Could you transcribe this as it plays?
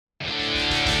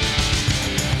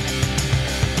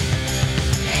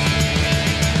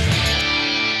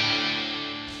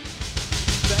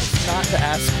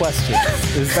ask questions.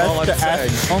 Is all I'm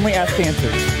saying. Only ask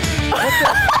answers.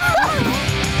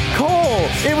 Cole,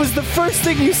 it was the first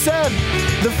thing you said.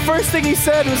 The first thing you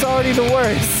said was already the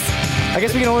worst. I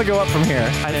guess we can only go up from here.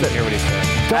 I didn't hear what he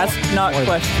said. Ask not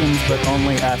questions, but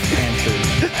only ask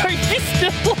answers. Are you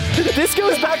still? This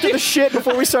goes back to the shit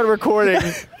before we started recording.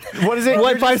 What is it?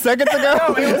 What, 5 seconds ago?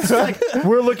 No, it was like,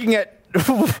 we're looking at...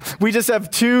 We just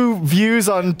have two views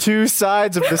on two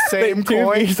sides of the same Two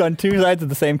coin. views on two sides of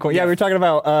the same coin. Yeah, we were talking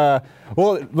about...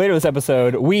 well, later this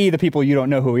episode, we, the people you don't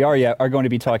know who we are yet, are going to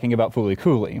be talking about Fooly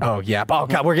Cooly. Oh, yeah. Oh,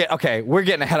 God. We're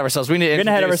getting ahead of ourselves. We need to We're getting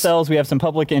ahead of ourselves. We have some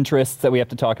public interests that we have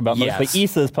to talk about. Yes. Mostly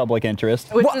Issa's public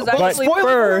interest. Which is actually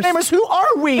Spoiler name is Who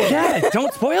Are We? Yeah,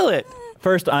 don't spoil it.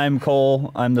 First, I'm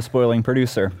Cole. I'm the spoiling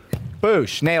producer.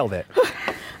 Boosh. Nailed it.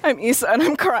 I'm Issa and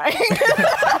I'm crying.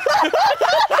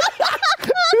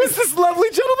 Who's this lovely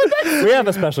gentleman next to me? We have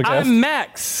a special guest. I'm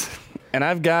Max, and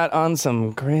I've got on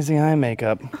some crazy eye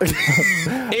makeup.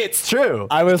 It's true.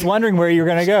 I was wondering where you were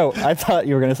going to go. I thought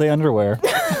you were going to say underwear.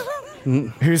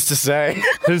 Who's to say?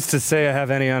 Who's to say I have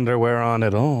any underwear on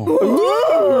at all?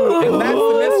 And that's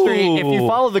the mystery. If you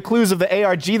follow the clues of the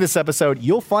ARG this episode,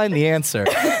 you'll find the answer.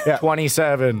 Yeah.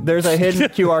 27. There's a hidden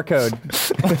QR code.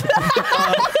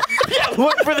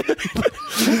 Look for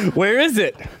the... Where is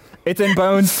it? It's in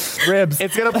Bones' ribs.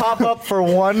 It's going to pop up for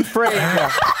one frame.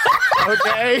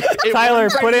 Okay? Tyler,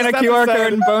 put in a QR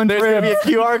code in Bones' There's going to ribs.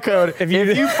 be a QR code. If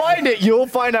you find it, you'll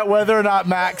find out whether or not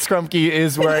Max Krumke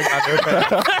is wearing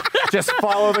underwear. Just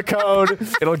follow the code.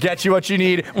 It'll get you what you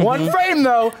need. One frame,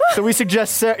 though. So we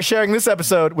suggest sharing this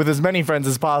episode with as many friends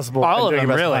as possible. All and of doing them,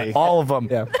 your best really. behind- All of them.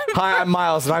 Yeah. Hi, I'm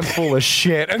Miles, and I'm full of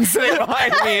shit. And sitting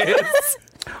behind me is...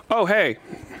 Oh, hey.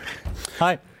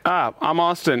 Hi. I'm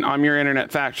Austin. I'm your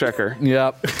internet fact checker.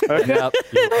 Yep. Yep.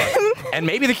 And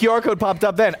maybe the QR code popped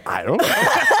up then. I don't know.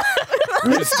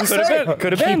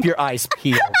 Could have been. Keep your eyes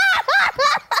peeled.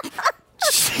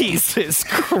 Jesus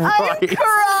I'm Christ. crying.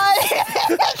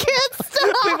 I can't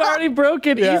stop. We've already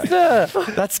broken Issa.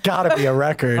 That's gotta be a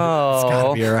record. It's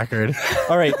gotta be a record.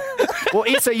 All right. Well,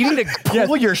 Issa, you need to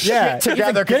pull your yeah. shit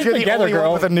together because Get it you're the together, only one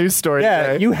girl. with a news story Yeah,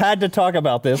 today. you had to talk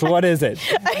about this. What is it?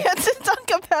 I had to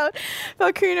talk about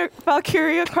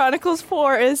Valkyria Chronicles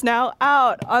 4 is now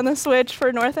out on the Switch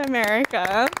for North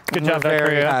America. Good job, very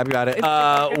Valkyria. happy about it.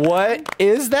 What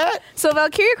is that? So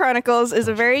Valkyria Chronicles is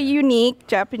a very unique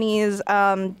Japanese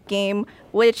game,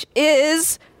 which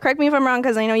is, correct me if I'm wrong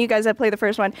because I know you guys have played the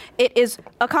first one, it is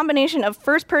a combination of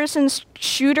first-person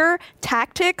shooter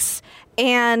tactics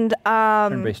and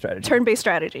turn-based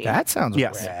strategy. That sounds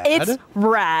Yes. rad. It's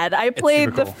rad. I played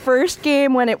super the cool. first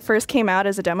game when it first came out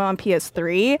as a demo on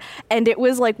PS3, and it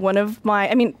was like one of my,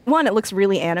 I mean, one, it looks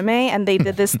really anime, and they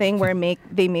did this thing where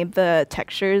they made the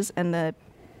textures and the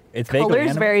It's vaguely colors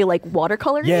anime. very like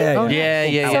watercolor. Yeah,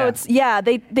 Yeah. So it's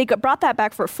they brought that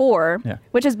back for 4, Yeah.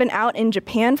 which has been out in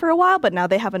Japan for a while, but now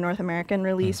they have a North American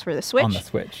release for the Switch. on the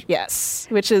Switch. Yes,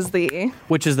 which is the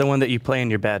Which is the one that you play in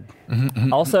your bed.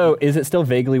 Also, is it still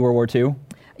vaguely World War II?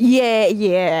 yeah,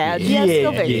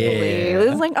 still vaguely. yeah. It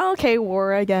was like, oh, okay,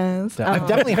 war, I guess. I've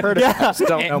definitely heard of it. I just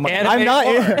don't know much. And- I'm not.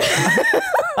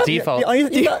 Default. I'm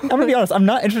gonna be honest. I'm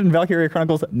not interested in Valkyria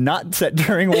Chronicles not set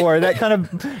during war. That kind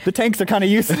of the tanks are kind of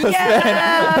useless. then.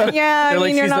 yeah. They're I like,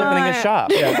 mean, you're she's opening a not-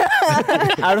 shop.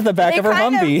 Out of the back They of her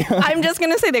kind Humvee. I'm just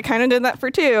gonna say they kind of did that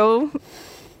for 2.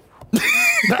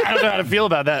 I don't know how to feel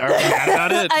about that. Are we mad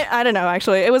about it? I don't know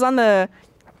actually. It was on the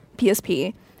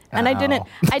PSP, and I did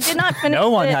not finish. No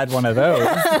one it. had one of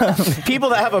those. People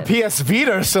that have a PS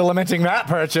Vita are still lamenting that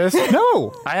purchase.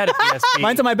 No, I had a PSP.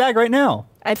 mine's in my bag right now.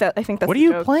 I think that's. What are the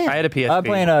you joke. playing? I had a PSP. I'm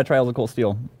playing Trials of Cold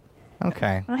Steel.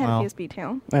 Okay. I had a PSP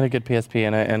too. I had a good PSP,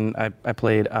 and I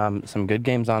played some good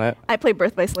games on it. I played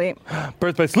Birth by Sleep.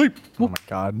 Birth by Sleep. Oh my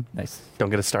God. Nice.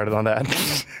 Don't get us started on that.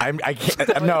 I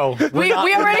can't. No. We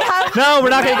already have. No, we're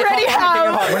not We gonna. already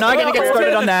have. We're not gonna get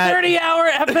started on that. 30-hour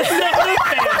episode of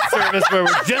fan service where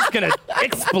we're just gonna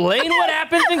explain what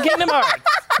happens in Kingdom Hearts.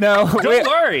 No, Don't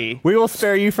worry. we will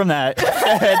spare you from that.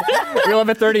 We'll have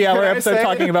a 30-hour Can I episode say-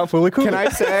 talking about Fooly Cooly. Can I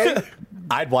say?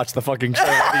 I'd watch the fucking show.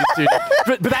 With these two.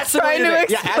 But that's the Trying way to it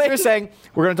is. Yeah, as explain. you're saying,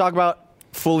 we're going to talk about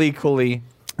Fooly Cooly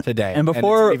today. And it's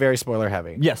before- gonna be very spoiler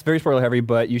heavy. Yes, very spoiler heavy,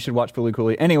 but you should watch Fooly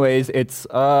Cooly. Anyways, it's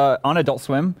on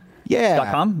AdultSwim.com.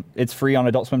 Yeah. It's free on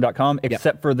AdultSwim.com,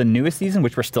 except for the newest season,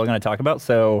 which we're still going to talk about.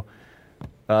 So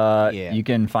you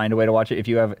can find a way to watch it if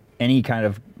you have any kind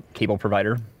of cable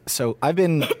provider. So I've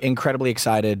been incredibly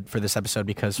excited for this episode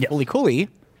because Fooly Cooly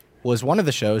was one of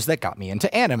the shows that got me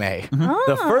into anime.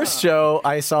 The first show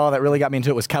I saw that really got me into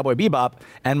it was Cowboy Bebop,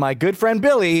 and my good friend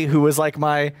Billy, who was like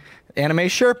my anime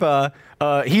Sherpa,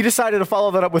 he decided to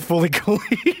follow that up with Fooly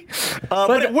Cooly.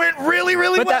 But it went really,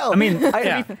 really well.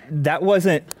 That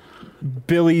wasn't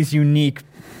Billy's unique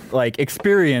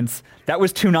experience. That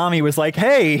was Toonami was like,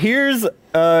 hey, here's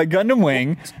Gundam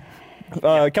Wing,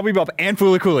 Cowboy Bebop, and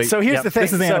Fooly Cooly. So here's the thing.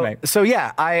 This is anime. So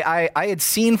yeah, I had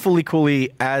seen Fooly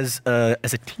Cooly as a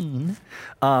teen,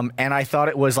 and I thought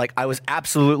it was I was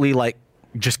absolutely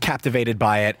just captivated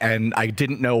by it, and I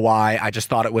didn't know why. I just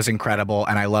thought it was incredible,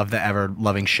 and I loved the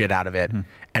ever-loving shit out of it.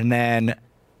 And then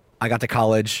I got to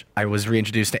college. I was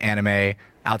reintroduced to anime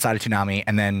outside of Toonami,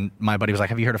 and then my buddy was like,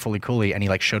 have you heard of Fooly Cooly? And he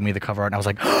showed me the cover art, and I was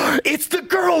like, oh, it's the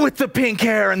girl with the pink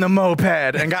hair and the moped,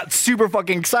 and got super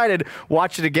fucking excited.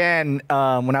 Watched it again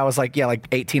when I was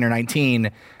 18 or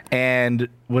 19, and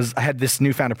I had this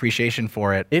newfound appreciation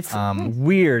for it. It's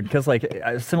weird because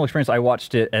a similar experience. I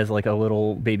watched it as a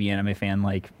little baby anime fan,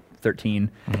 13,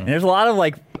 and there's a lot of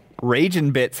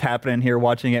Ragin Bits happening here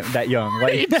watching it that young.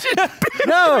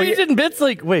 Ragin Bits,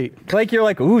 wait.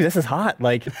 You're ooh, this is hot.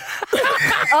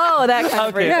 Oh, that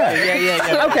kind of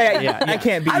Yeah. Okay, I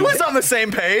can't be. I was on the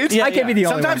same page. I can't be the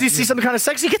only one. Sometimes you see something kind of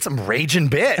sexy, you get some Ragin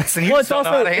Bits, and you just don't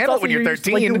know how to handle it when you're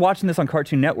 13. You're watching this on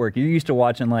Cartoon Network. You're used to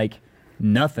watching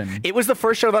nothing. It was the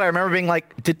first show that I remember being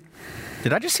did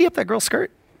I just see up that girl's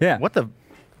skirt? Yeah. What the?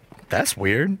 That's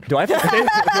weird. Do I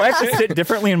have to sit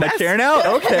differently in my chair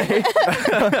now? Okay.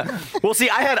 Well, see,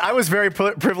 I was very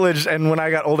privileged, and when I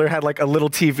got older, had a little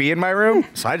TV in my room.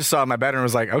 So I just saw it in my bed and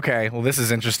was like, okay, well, this is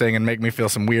interesting and make me feel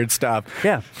some weird stuff.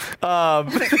 Yeah.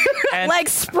 And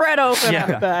spread open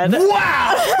on the bed.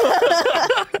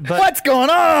 Wow. What's going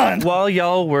on? While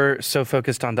y'all were so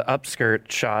focused on the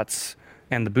upskirt shots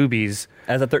and the boobies,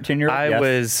 as a 13-year-old,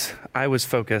 I was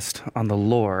focused on the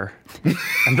lore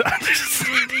and the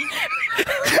understanding.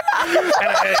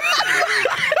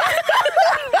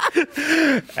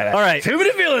 All right, too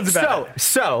many feelings about it.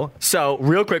 So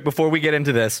real quick before we get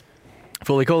into this,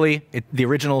 Fooly Cooly, the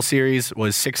original series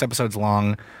was 6 episodes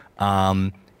long.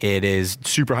 It is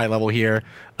super high level here,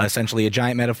 essentially a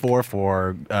giant metaphor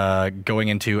for going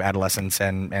into adolescence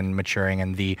and maturing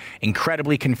and the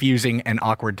incredibly confusing and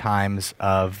awkward times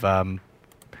of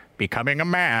becoming a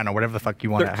man or whatever the fuck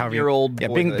you want to. 13-year-old boy.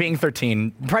 Yeah, being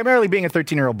 13, primarily being a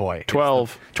 13-year-old boy.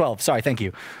 12. 12, sorry, thank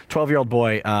you. 12-year-old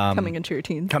boy. Coming into your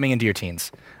teens. Coming into your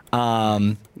teens.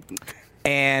 And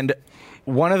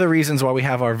one of the reasons why we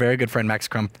have our very good friend Max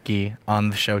Krumke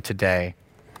on the show today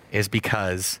is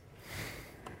because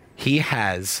he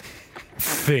has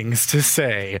things to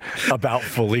say about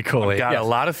Fooly Cooly. Got a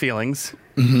lot of feelings.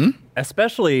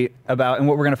 Especially about, and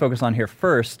what we're going to focus on here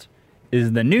first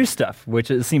is the new stuff, which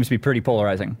seems to be pretty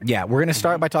polarizing. Yeah, we're going to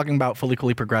start by talking about Fooly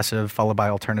Cooly Progressive, followed by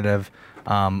Alternative.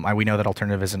 We know that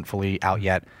Alternative isn't fully out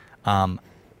yet.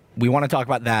 We want to talk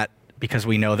about that because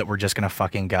we know that we're just going to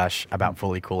fucking gush about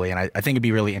Fooly Cooly. And I think it'd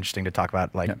be really interesting to talk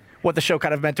about what the show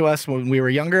kind of meant to us when we were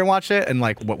younger and watched it and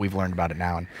what we've learned about it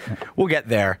now. And we'll get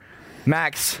there.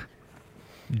 Max,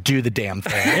 do the damn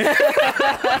thing.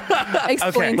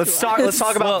 Explain Let's talk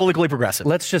about Fooly Cooly Progressive.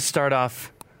 Let's just start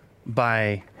off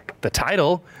by the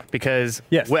title, because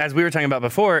Yes. as we were talking about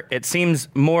before, it seems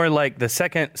more like the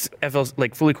second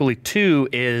Fooly Cooly 2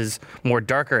 is more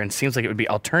darker and seems like it would be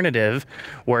alternative,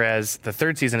 whereas the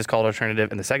third season is called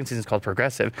Alternative and the second season is called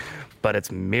Progressive, but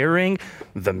it's mirroring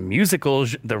the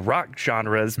the rock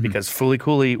genres, because Fooly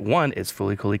Cooly 1 is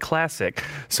Fooly Cooly Classic.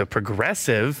 So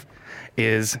Progressive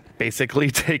is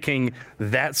basically taking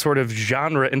that sort of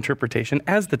genre interpretation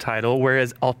as the title,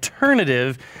 whereas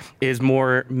Alternative is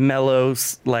more mellow,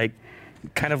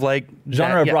 kind of like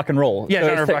Genre of rock and roll. Yeah,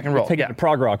 genre of rock and roll. Take it to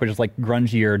prog rock, which is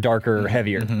grungier, darker,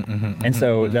 heavier. And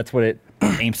so that's what it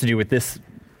aims to do with this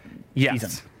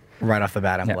season. Right off the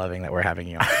bat, I'm loving that we're having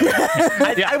you on.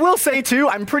 I will say, too,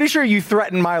 I'm pretty sure you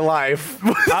threatened my life.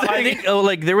 I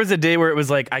think there was a day where it was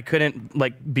I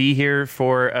couldn't be here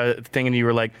for a thing, and you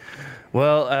were like,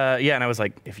 well, yeah, and I was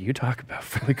like, if you talk about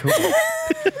Fooly Cooly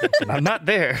and I'm not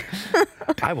there,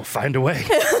 I will find a way.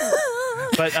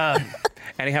 But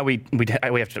anyhow, we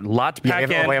have a lot to pack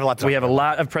in. We have a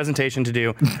lot of presentation to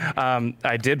do.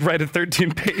 I did write a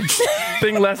 13-page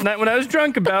thing last night when I was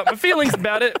drunk about my feelings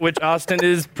about it, which Austin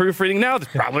is proofreading now.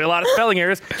 There's probably a lot of spelling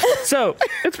errors. So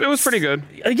It was pretty good.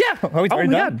 yeah. Oh, he's very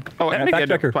done. Oh, I think I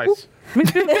did it twice.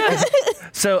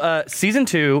 So season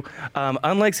 2,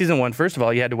 unlike season 1, first of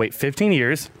all, you had to wait 15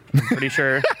 years. I'm pretty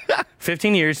sure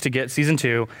 15 years to get season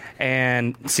 2,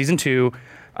 and season 2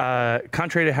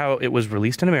 contrary to how it was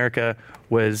released in America,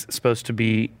 was supposed to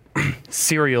be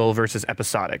serial versus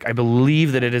episodic. I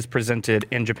believe that it is presented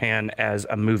in Japan as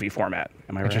a movie format.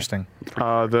 Am I right? Interesting.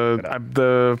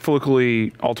 The Fooly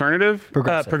Cooly alternative?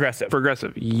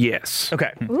 Progressive. Yes.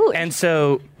 Okay. Ooh. And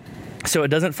so it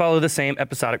doesn't follow the same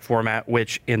episodic format,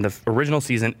 which in the original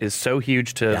season is so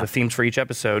huge to the themes for each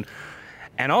episode.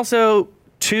 And also,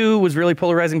 2 was really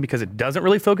polarizing because it doesn't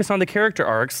really focus on the character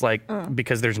arcs,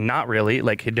 because there's not really.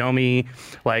 Like, Hidomi,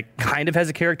 kind of has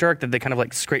a character arc that they kind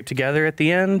of, scrape together at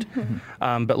the end.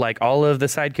 But, all of the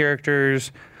side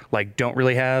characters, don't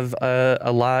really have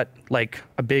a lot,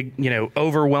 a big,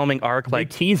 overwhelming arc. They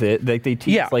tease it. They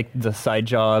tease, the side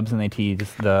jobs, and they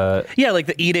tease the... Yeah, like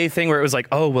the Ide thing where it was like,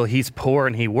 oh, well, he's poor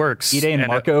and he works. Ide and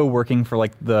Marco working for,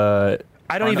 the...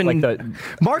 I don't even...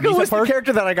 Marco was the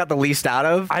character that I got the least out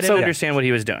of. I didn't understand what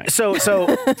he was doing. So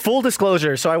full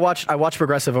disclosure. So I watched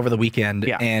Progressive over the weekend,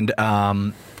 and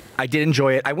I did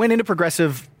enjoy it. I went into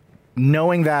Progressive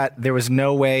knowing that there was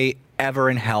no way ever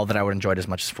in hell that I would enjoy it as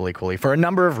much as Fooly Cooly for a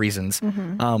number of reasons.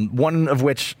 One of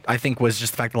which I think was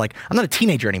just the fact that I'm not a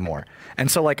teenager anymore, and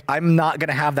so I'm not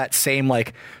gonna have that same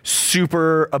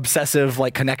super obsessive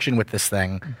connection with this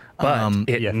thing. But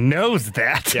it knows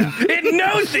that. Yeah. It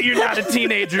knows that you're not a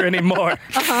teenager anymore.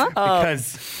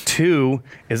 Because 2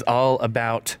 is all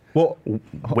about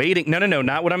waiting. No,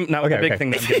 not what the big thing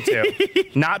that I'm getting to.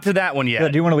 Not to that one yet. I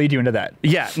do want to lead you into that.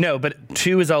 Yeah, no, but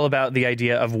 2 is all about the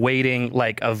idea of waiting,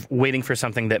 of waiting for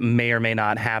something that may or may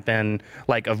not happen,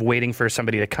 of waiting for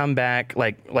somebody to come back,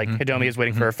 Hidomi is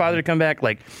waiting for her father to come back,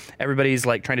 everybody's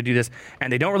trying to do this,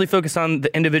 and they don't really focus on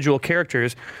the individual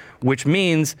characters, which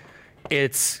means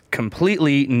it's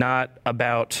completely not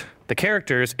about the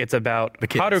characters, it's about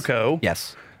Haruko.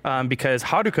 Yes. Because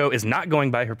Haruko is not going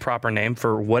by her proper name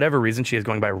for whatever reason. She is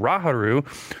going by Raharu,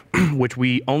 which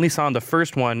we only saw in the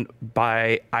first one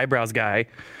by Eyebrows Guy,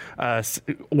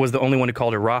 was the only one who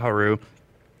called her Raharu.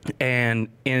 And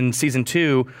in season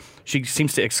 2, she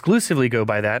seems to exclusively go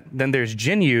by that. Then there's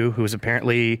Jinyu, who is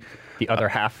apparently... The other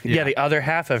half. Yeah, the other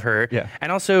half of her. Yeah.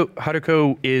 And also,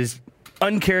 Haruko is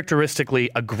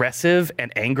uncharacteristically aggressive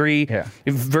and angry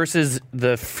versus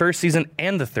the first season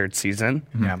and the third season,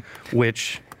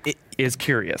 which is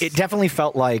curious. It definitely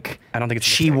felt like I don't think it's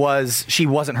she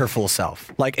wasn't her full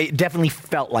self. It definitely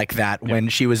felt like that when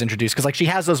she was introduced, because she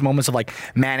has those moments of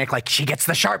manic, she gets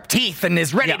the sharp teeth and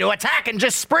is ready to attack and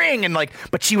just spring, and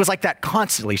but she was like that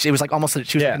constantly. It was almost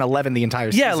she was an 11 the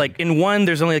entire season. Yeah, in 1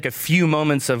 there's only a few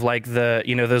moments of the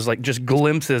those just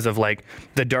glimpses of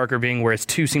the darker being, whereas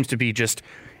 2 seems to be just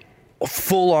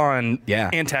full on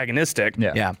antagonistic.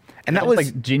 Yeah. And that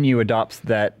was Jinyu adopts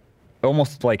that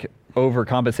almost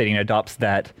overcompensating and adopts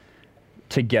that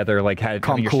together,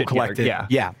 having your cool shit collected. together.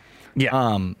 Yeah.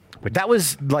 That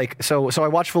was so I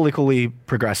watched Fooly Cooly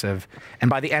Progressive, and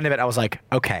by the end of it I was like,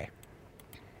 okay,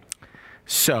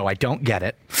 so I don't get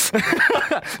it.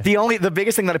 The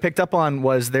biggest thing that I picked up on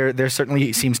was there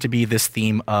certainly seems to be this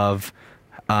theme of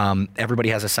everybody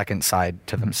has a second side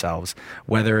to themselves.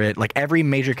 Whether it every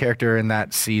major character in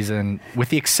that season, with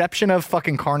the exception of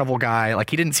fucking Carnival Guy,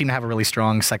 he didn't seem to have a really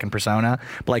strong second persona.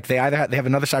 But they have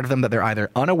another side of them that they're either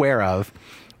unaware of,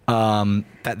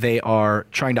 that they are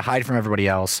trying to hide from everybody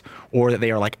else, or that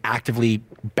they are actively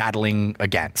battling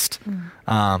against.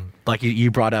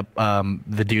 You brought up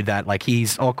the dude that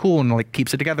he's all cool and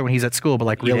keeps it together when he's at school,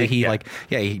 but really he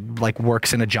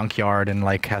works in a junkyard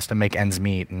and has to make ends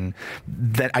meet. And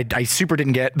that I super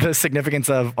didn't get the significance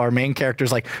of our main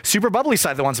characters super bubbly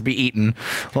side that wants to be eaten.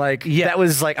 That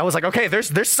was I was okay, they're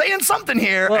saying something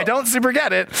here. I don't super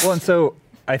get it. Well, and so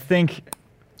I think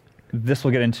this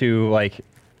will get into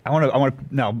I want to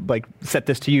now set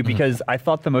this to you, because I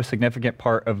thought the most significant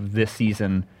part of this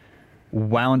season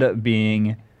wound up being,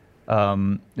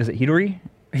 is it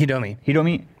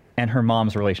Hidomi and her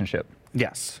mom's relationship.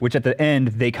 Yes. Which at the end,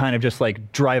 they kind of just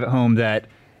drive it home that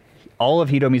all of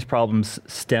Hidomi's problems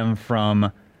stem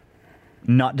from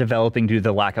not developing due to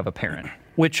the lack of a parent.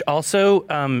 Which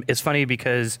also is funny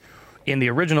because in the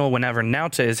original, whenever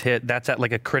Naota is hit, that's at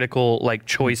a critical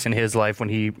choice in his life when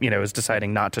he is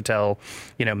deciding not to tell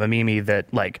Mamimi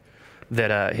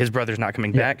that his brother's not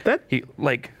coming back. He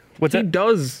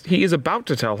is about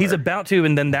to tell her. He's about to,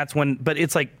 and then that's when. But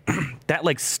it's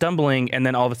that stumbling, and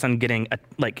then all of a sudden getting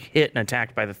hit and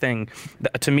attacked by the thing.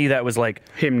 To me, that was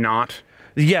him not.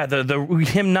 Yeah, the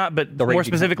him not, but more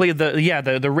specifically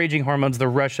the raging hormones, the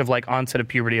rush of onset of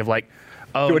puberty of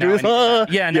oh,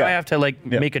 now I have to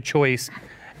make a choice.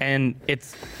 And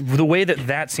it's the way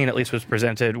that scene at least was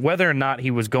presented, whether or not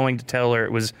he was going to tell her,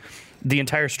 it was the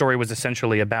entire story was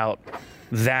essentially about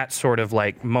that sort of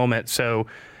moment. So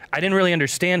I didn't really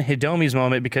understand Hidomi's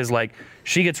moment because like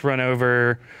she gets run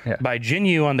over by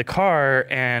Jinyu on the car,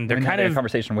 and they're kind of a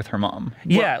conversation with her mom.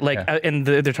 And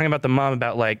they're talking about the mom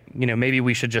about like, you know, maybe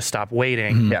we should just stop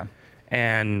waiting. Yeah.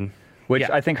 And which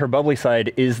I think her bubbly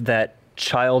side is that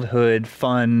childhood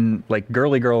fun, like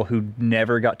girly girl who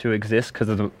never got to exist because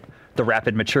of the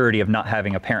rapid maturity of not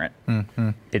having a parent.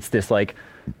 It's this like,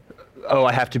 oh,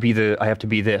 I have to be this. I have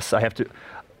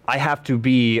to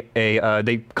be a.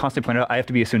 They constantly point out I have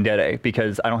to be a tsundere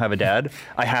because I don't have a dad.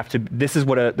 I have to. This is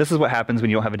what happens when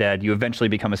you don't have a dad. You eventually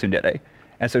become a tsundere,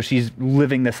 and so she's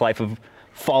living this life of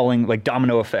falling like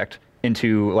domino effect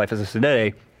into life as a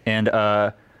tsundere,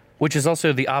 and which is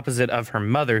also the opposite of her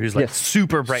mother, who's like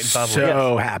super bright and bubbly.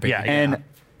 So happy. Yeah, and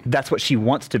that's what she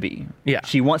wants to be. Yeah.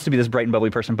 She wants to be this bright and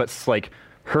bubbly person, but it's like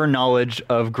her knowledge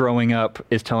of growing up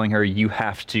is telling her you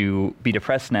have to be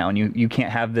depressed now, and you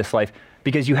can't have this life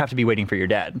because you have to be waiting for your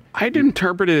dad. I'd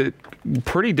interpret it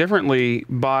pretty differently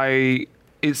by,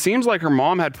 it seems like her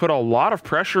mom had put a lot of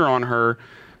pressure on her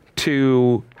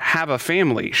to have a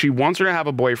family. She wants her to have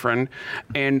a boyfriend,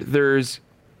 and there's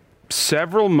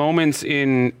several moments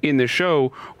in the show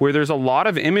where there's a lot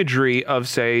of imagery of,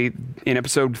 say, in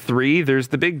episode 3, there's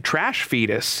the big trash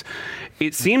fetus.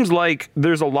 It seems like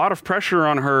there's a lot of pressure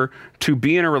on her to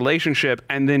be in a relationship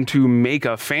and then to make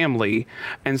a family.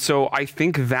 And so I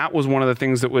think that was one of the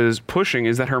things that was pushing,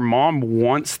 is that her mom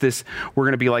wants this, we're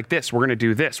going to be like this, we're going to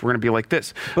do this, we're going to be like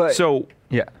this. But, so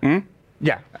yeah.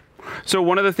 So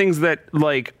one of the things that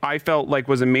like I felt like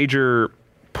was a major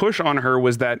push on her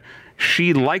was that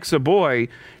she likes a boy.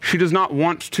 She does not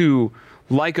want to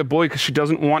like a boy because she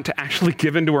doesn't want to actually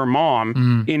give in to her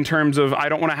mom in terms of, I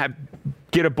don't want to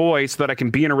get a boy so that I can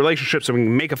be in a relationship so we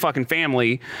can make a fucking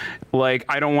family. Like,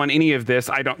 I don't want any of this.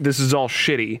 This is all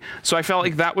shitty. So I felt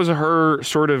like that was her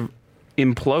sort of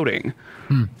imploding.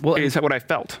 Well, is that what I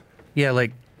felt? Yeah,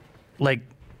 like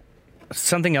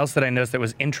something else that I noticed that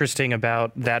was interesting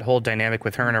about that whole dynamic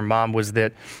with her and her mom was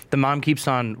that the mom keeps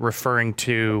on referring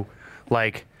to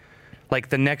like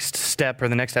the next step or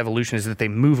the next evolution is that they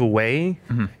move away,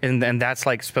 and that's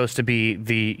like supposed to be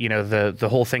the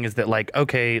whole thing is that like,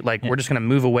 okay, like we're just gonna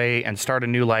move away and start a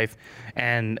new life,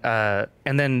 and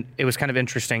then it was kind of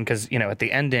interesting because at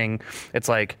the ending it's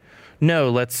like, no,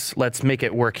 let's make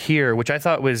it work here, which I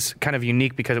thought was kind of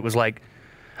unique because it was like,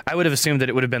 I would have assumed that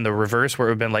it would have been the reverse, where it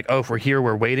would have been like, oh, if we're here,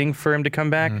 we're waiting for him to come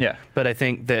back. Yeah. But I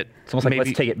think that it's almost like,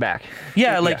 let's take it back.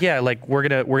 Yeah, like we're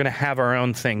gonna have our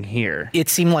own thing here. It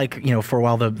seemed like, for a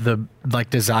while the like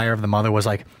desire of the mother was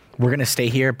like, we're gonna stay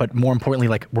here, but more importantly,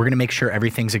 like we're gonna make sure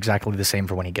everything's exactly the same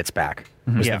for when he gets back.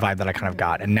 Was the vibe that I kind of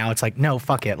got. And now it's like, no,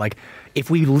 fuck it. Like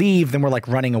if we leave, then we're like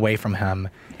running away from him.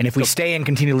 And if we stay and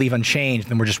continue to leave unchanged,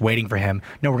 then we're just waiting for him.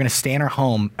 No, we're gonna stay in our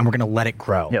home and we're gonna let it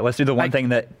grow. Yeah, let's do the one thing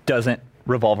that doesn't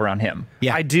revolve around him.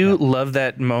 Yeah, I do love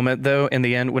that moment though in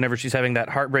the end whenever she's having that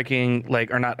heartbreaking,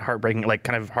 like, or not heartbreaking, like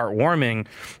kind of heartwarming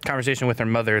conversation with her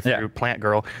mother through Plant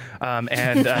Girl. Oh,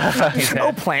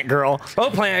 Plant Girl. Oh,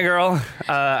 Plant Girl.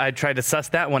 I tried to suss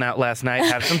that one out last night.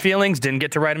 Have some feelings. Didn't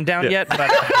get to write them down yet,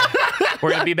 but we're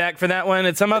going to be back for that one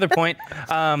at some other point.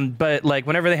 But like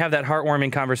whenever they have that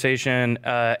heartwarming conversation,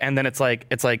 and then it's like,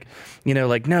 like,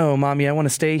 no, mommy, I want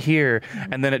to stay here.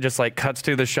 And then it just like cuts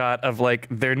to the shot of like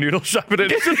their noodle shop and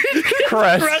it's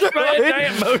crushed by a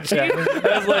giant mochi.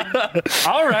 I was like,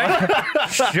 all right,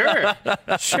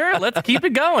 sure, let's keep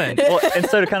it going. Well, and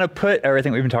so to kind of put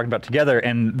everything we've been talking about together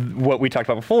and what we talked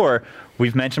about before,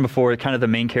 we've mentioned before, kind of the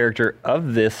main character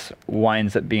of this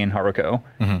winds up being Haruko.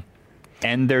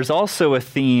 And there's also a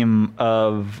theme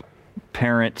of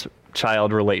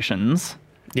parent-child relations.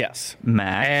 Yes,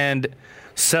 Max. And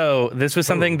so this was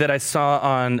something that I saw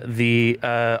on the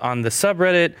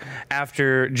subreddit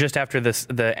just after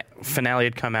the finale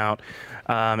had come out,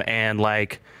 and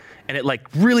it like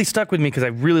really stuck with me because I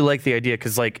really like the idea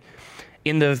because like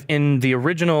in the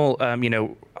original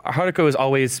Haruko is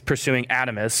always pursuing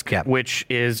Adamus, which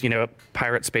is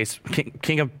pirate space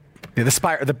king of. Yeah,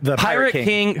 the pirate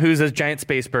king who's a giant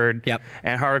space bird. Yep.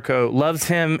 And Haruko loves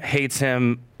him, hates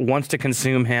him, wants to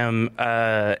consume him,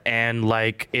 and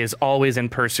like is always in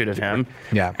pursuit of him.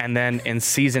 Yeah. And then in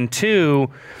season 2,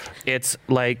 it's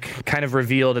like kind of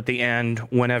revealed at the end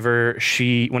whenever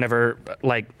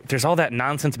like there's all that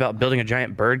nonsense about building a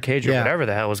giant bird cage or whatever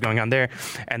the hell was going on there.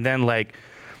 And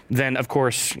then of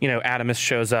course, Adamus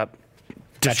shows up,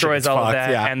 destroys all of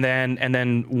that, and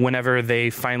then whenever they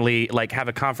finally like have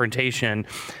a confrontation,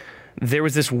 there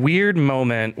was this weird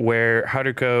moment where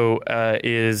Haruko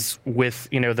is with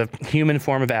the human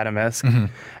form of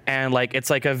Adamus, and like it's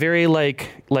like a very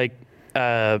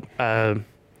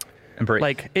embrace.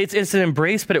 Like it's an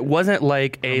embrace, but it wasn't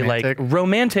like a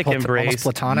romantic embrace. Almost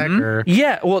platonic or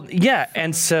Yeah, well, yeah,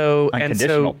 and so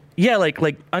Unconditional. yeah,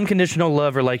 like unconditional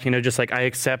love, or like, just like I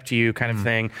accept you kind of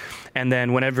thing. And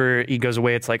then whenever he goes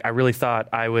away, it's like I really thought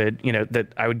I would, that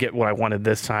I would get what I wanted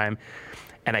this time.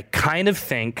 And I kind of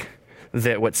think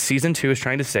that what season 2 is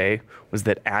trying to say was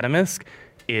that Adamisk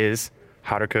is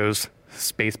Haruko's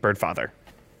space bird father.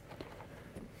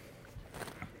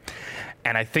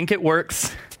 And I think it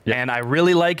works, and I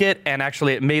really like it. And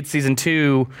actually, it made season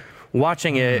 2,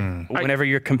 watching it, whenever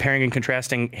you're comparing and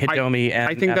contrasting Hitomi and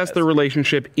I think that's the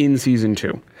relationship in season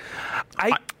 2.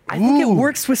 I think it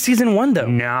works with season 1, though.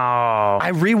 No.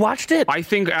 I rewatched it. I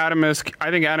think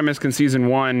Adamisk in season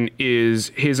 1 is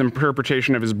his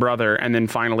interpretation of his brother, and then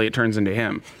finally it turns into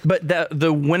him. But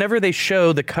the whenever they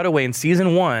show the cutaway in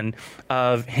season 1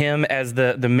 of him as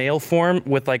the male form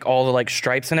with like all the like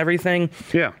stripes and everything,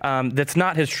 that's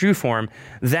not his true form.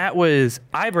 That was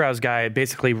Eyebrows Guy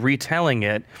basically retelling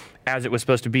it as it was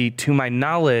supposed to be. To my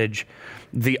knowledge,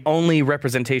 the only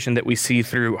representation that we see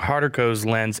through Haruko's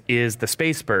lens is the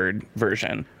Space Bird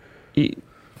version.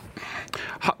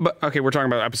 But okay, we're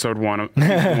talking about episode 1.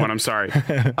 I'm sorry.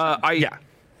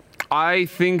 I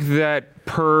think that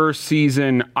per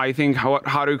season, I think what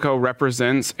Haruko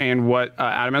represents and what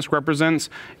Adamisk represents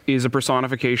is a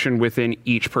personification within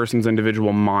each person's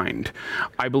individual mind.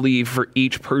 I believe for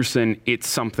each person, it's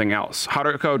something else.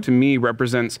 Haruko, to me,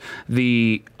 represents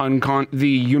the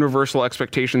universal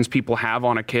expectations people have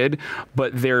on a kid,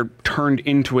 but they're turned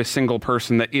into a single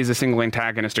person that is a single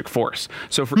antagonistic force.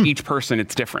 So for each person,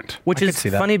 it's different. Which is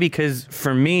funny because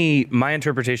for me, my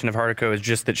interpretation of Haruko is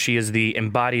just that she is the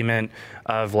embodiment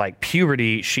of like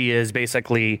puberty. She is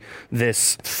basically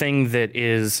this thing that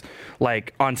is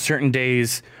like on certain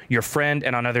days your friend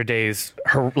and on other days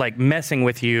her like messing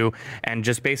with you and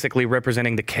just basically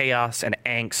representing the chaos and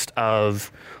angst of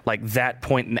like that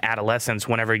point in adolescence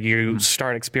whenever you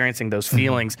start experiencing those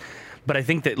feelings. But I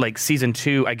think that like season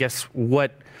 2, I guess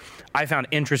what I found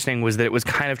interesting was that it was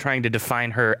kind of trying to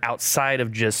define her outside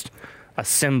of just a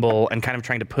symbol and kind of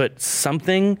trying to put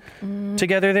something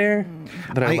together there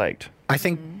that I liked. I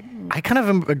think I kind of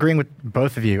am agreeing with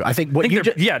both of you. I think what you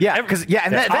just because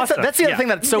and that's the other thing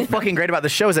that's so fucking great about the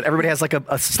show is that everybody has like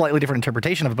a slightly different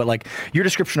interpretation of it. But like your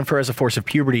description of her as a force of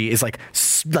puberty is like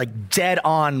dead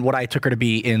on what I took her to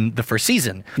be in the first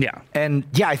season. Yeah, and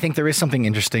I think there is something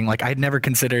interesting. Like I had never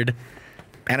considered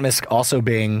Adamisk also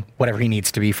being whatever he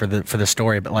needs to be for the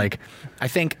story. But like I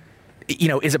think.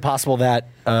 Is it possible that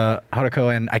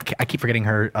Haruko and I keep forgetting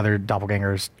her other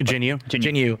doppelgangers,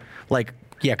 Jinyu, like,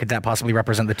 could that possibly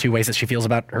represent the two ways that she feels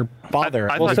about her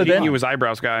father? I thought Jinyu was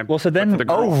Eyebrows Guy. Well, so then,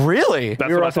 oh, really?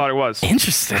 That's what I thought it was.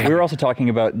 Interesting. We were also talking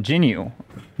about Jinyu,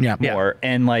 more,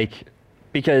 and like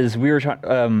because we were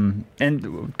and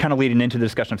kind of leading into the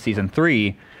discussion of season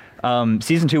 3,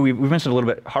 season 2. We mentioned a little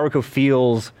bit. Haruko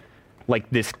feels like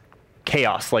this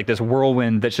chaos, like this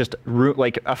whirlwind that's just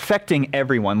like affecting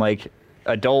everyone, like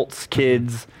adults,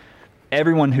 kids,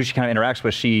 everyone who she kind of interacts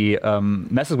with, she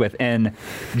messes with. And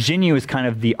Jinyu is kind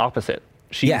of the opposite.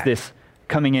 She's this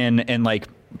coming in and like,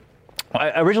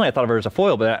 originally I thought of her as a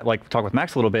foil, but like talk with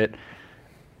Max a little bit,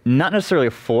 not necessarily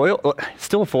a foil,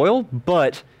 still a foil,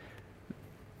 but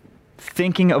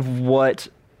thinking of what,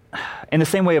 in the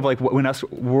same way of like when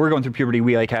we're going through puberty,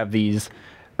 we like have these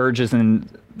urges and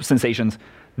sensations.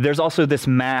 There's also this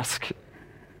mask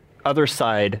other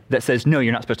side that says, no,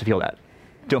 you're not supposed to feel that.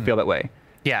 Don't feel that way.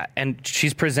 Yeah, and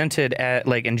she's presented at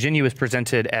like, and Jinyu is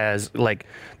presented as like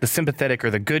the sympathetic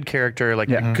or the good character, like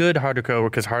the good Haruko,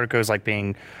 because Haruko is like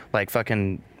being like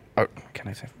fucking. Oh, can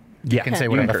I say? You can say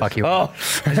whatever the fuck you want.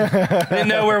 I didn't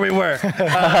know where we were.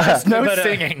 No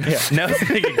singing. No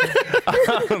singing.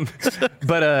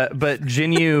 But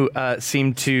Jinyu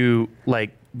seemed to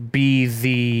like be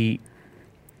the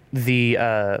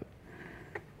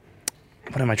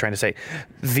what am I trying to say?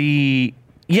 The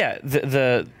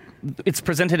it's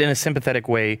presented in a sympathetic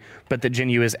way, but that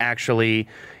Jinyu is actually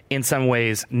in some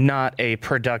ways not a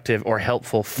productive or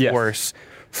helpful force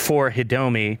for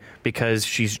Hitomi because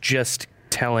she's just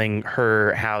telling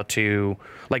her how to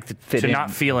like to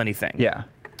not feel anything. Yeah.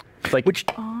 Like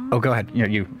Oh, go ahead.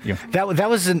 You. That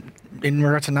was in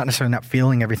regards to not necessarily not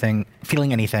feeling anything.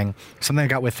 Something I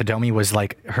got with Hitomi was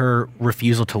like her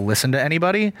refusal to listen to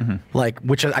anybody, like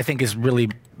which I think is really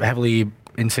heavily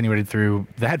insinuated through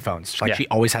the headphones. Like Yeah. she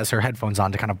always has her headphones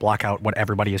on to kind of block out what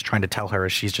everybody is trying to tell her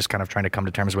as she's just kind of trying to come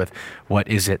to terms with what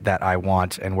is it that I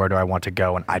want and where do I want to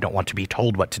go, and I don't want to be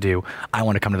told what to do. I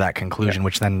want to come to that conclusion,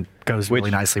 which then goes really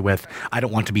nicely with I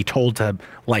don't want to be told to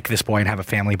like this boy and have a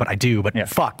family, but I do, but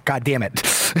fuck, god damn it.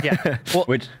 Yeah. Well,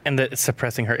 and the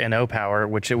suppressing her NO power,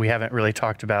 which we haven't really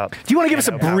talked about. Do you want to give us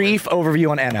a NO power. brief overview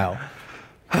on NO?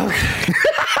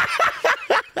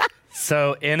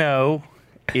 So NO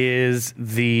is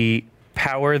the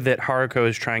power that Haruko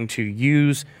is trying to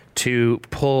use to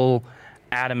pull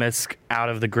Atomisk out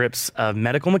of the grips of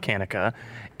Medical Mechanica.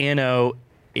 NO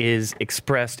is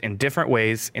expressed in different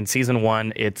ways. In season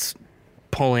 1, it's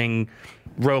pulling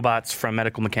robots from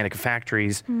Medical Mechanica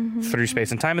factories through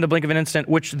space and time in the blink of an instant,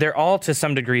 which they're all to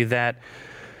some degree that.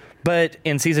 But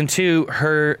in season 2,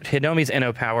 her Hidomi's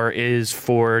NO power is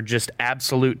for just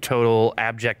absolute, total,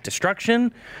 abject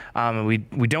destruction. We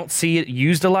don't see it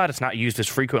used a lot. It's not used as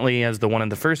frequently as the one in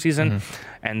the first season.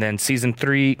 And then season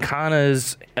 3,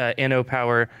 Kana's NO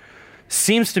power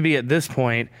seems to be at this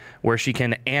point where she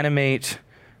can animate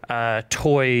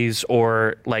toys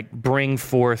or like bring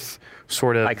forth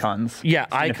sort of Icons. Yeah,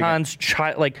 icons,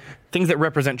 like things that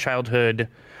represent childhood.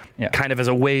 Yeah. Kind of as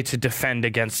a way to defend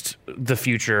against the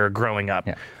future growing up.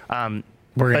 Yeah.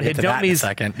 We're going to get to that in a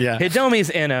second. Yeah. Hidomi's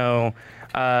NO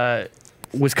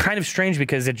was kind of strange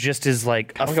because it just is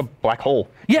like Like a black hole.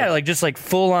 yeah, like just like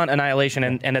full on annihilation.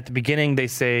 And at the beginning they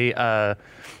say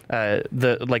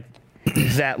the like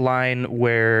that line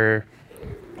where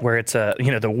it's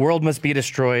the world must be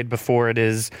destroyed before it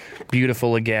is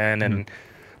beautiful again, and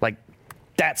like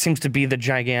that seems to be the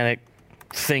gigantic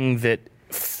thing that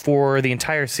for the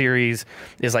entire series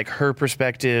is like her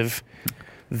perspective,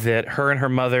 that her and her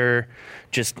mother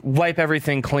just wipe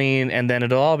everything clean and then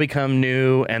it'll all become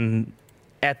new, and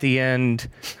at the end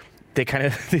they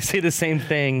say the same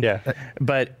thing. Yeah.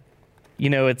 But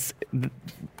it's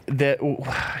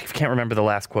I can't remember the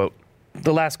last quote.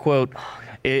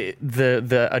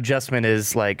 The adjustment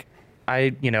is like I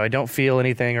don't feel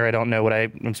anything, or I don't know what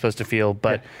I'm supposed to feel,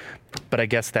 but I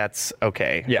guess that's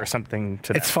okay, or something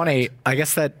to that. It's funny. I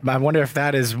guess I wonder if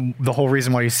that is the whole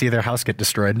reason why you see their house get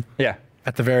destroyed. Yeah.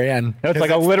 At the very end. No, it's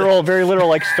like a literal, very literal,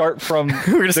 like start from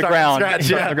the ground. Scratch,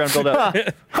 The ground build up.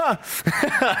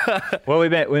 Well,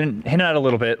 we've been hinting at it a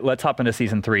little bit. Let's hop into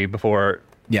season 3 before.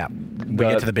 Yeah, we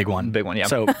get to the big one. Big one, yeah.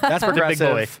 So that's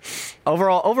Progressive.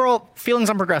 Overall feelings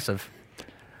on Progressive.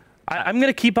 I'm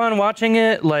gonna keep on watching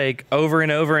it like over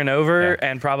and over and over,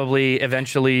 and probably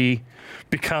eventually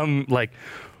become like,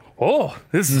 oh,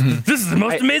 this is the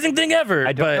most amazing thing ever.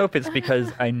 I don't know if it's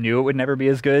because I knew it would never be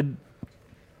as good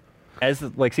as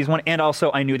like season 1, and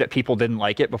also I knew that people didn't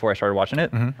like it before I started watching it.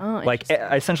 Oh, Like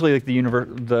essentially, like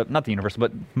not the universal,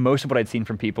 but most of what I'd seen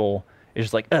from people is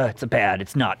just like, it's bad.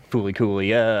 It's not Fooly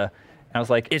Cooly. And I was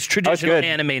like, it's traditional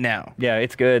anime now. Yeah,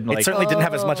 it's good. It certainly didn't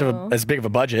have as big of a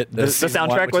budget. The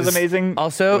soundtrack was amazing.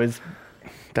 Also, it was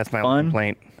that's my fun. only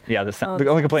complaint. Yeah, the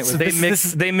only complaint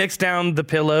was They mixed down the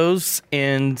Pillows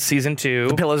in season 2.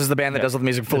 The Pillows is the band that does all the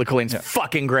music. Fooly Cooly is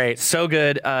fucking great. So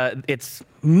good. It's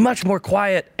much more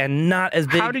quiet and not as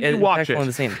big. How did you watch it? On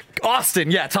the scene.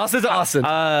 Austin, yeah, toss it to Austin.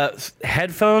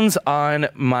 Headphones on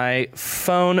my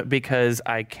phone because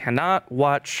I cannot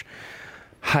watch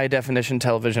high definition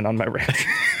television on my ranch.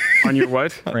 On your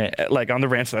what? Like on the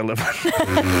ranch that I live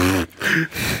on.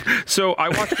 So I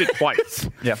watched it twice.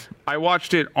 Yeah. I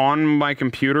watched it on my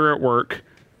computer at work,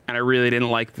 and I really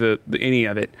didn't like the any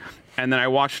of it. And then I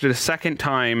watched it a second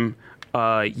time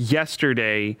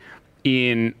yesterday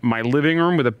in my living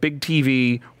room with a big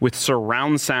TV with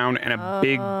surround sound and a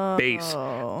big bass.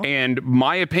 And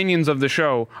my opinions of the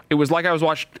show, it was like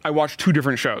I watched two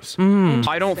different shows.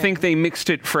 I don't think they mixed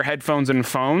it for headphones and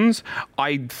phones.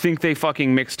 I think they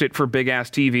fucking mixed it for big ass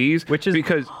TVs,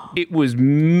 because it was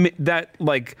that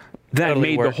Totally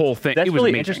made the worked. whole thing. That's it was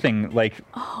really amazing. interesting,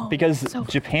 because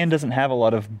Japan doesn't have a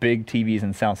lot of big TVs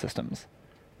and sound systems.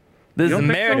 This is don't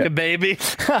think so? America, baby.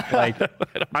 Like,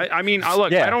 I mean,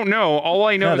 look, Yeah. I don't know. All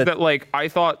I know No, is that I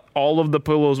thought all of the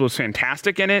Pillows was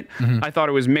fantastic in it. I thought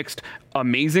it was mixed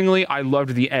amazingly. I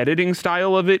loved the editing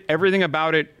style of it. Everything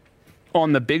about it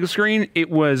on the big screen, it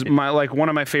was one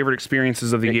of my favorite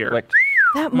experiences of the year. like,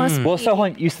 That must be well, so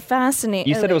hold on, you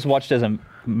fascinating. said it was watched as a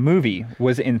movie.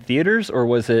 Was it in theaters or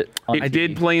was it on It TV?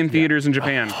 did play in theaters in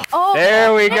Japan. Oh,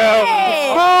 There we go.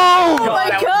 oh my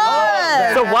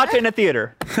god! So watch it in a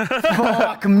theater.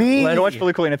 Fuck me. Let's watch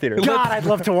Fooly Cooly in a theater. God, I'd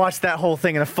love to watch that whole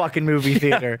thing in a fucking movie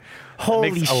theater.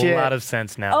 Holy Makes shit. a lot of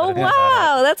sense now. Oh that I think about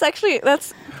it. wow,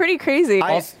 that's pretty crazy.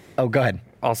 Oh, go ahead.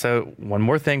 Also, one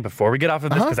more thing before we get off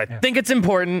of this, because I think it's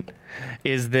important,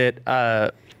 is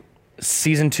that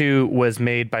season 2 was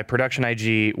made by Production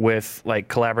IG with like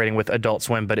collaborating with Adult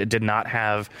Swim, but it did not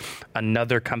have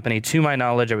another company. To my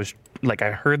knowledge,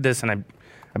 I heard this, and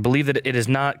I believe that it is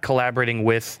not collaborating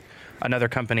with another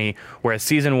company, whereas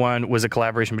season 1 was a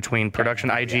collaboration between Production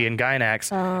IG and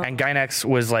Gynax, and Gynax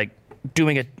was like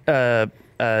doing a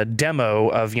demo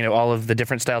of all of the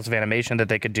different styles of animation that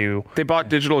they could do. They bought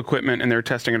digital equipment and they're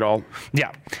testing it all.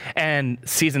 Yeah, and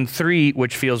season 3,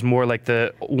 which feels more like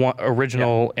the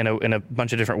original in a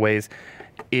bunch of different ways,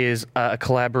 is a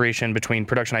collaboration between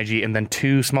Production IG and then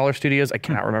 2 smaller studios. I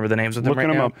cannot remember the names of them Looking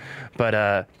right them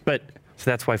now, but so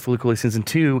that's why Fooly Cooly season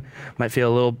 2 might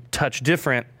feel a little touch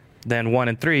different than 1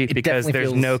 and 3 because definitely there's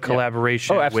feels- no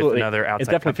collaboration Oh, with absolutely. another outside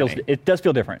It definitely company. it does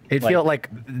feel different. It feel like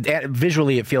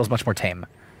visually it feels much more tame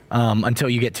until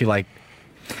you get to like.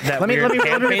 That Let me weird rephrase that.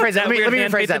 that Let me weird rephrase that. hand-painted Let me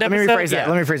rephrase episode? that.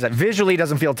 Let me rephrase that. Visually, it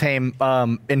doesn't feel tame.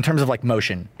 In terms of like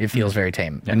motion, it feels very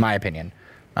tame, in my opinion.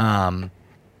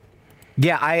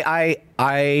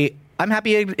 I'm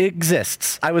happy it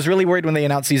exists. I was really worried when they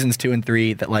announced seasons 2 and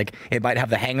 3 that like it might have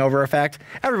the Hangover effect.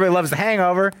 Everybody loves the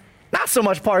Hangover. Not so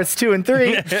much parts 2 and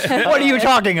 3. What are you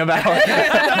talking about?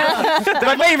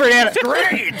 My favorite anime.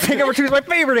 Great. Hangover 2 is my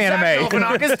favorite anime.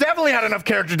 Galifianakis definitely had enough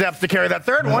character depth to carry that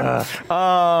third one.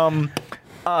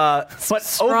 But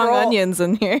Strong overall, onions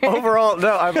in here. overall,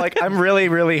 no, I'm really,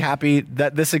 really happy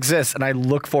that this exists, and I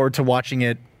look forward to watching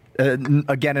it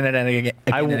again and again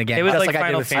and again. It was just like I did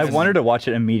Final with Fantasy. I wanted to watch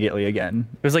it immediately again.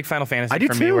 It was like Final Fantasy I do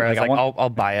for me, too. where I was Like, like, I want- I'll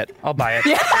buy it. I'll buy it.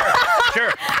 Sure,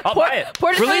 I'll buy it.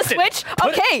 Port it for the Release it. Switch?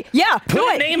 Put it- Okay, yeah, do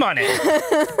Put a it. name on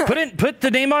it. Put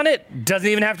the name on it. Doesn't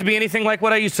even have to be anything like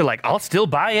what I used to like. I'll still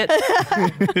buy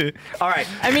it. All right.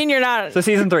 I mean, you're not. So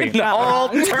season 3.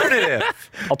 Alternative.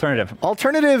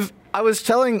 Alternative. I was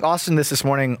telling Austin this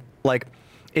morning, like,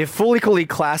 if Fooly Cooly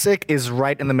Classic is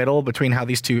right in the middle between how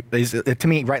these two, to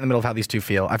me, right in the middle of how these two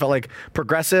feel. I felt like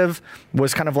Progressive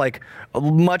was kind of like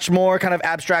much more kind of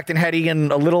abstract and heady and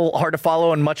a little hard to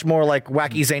follow and much more like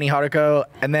wacky, zany Haruko.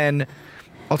 And then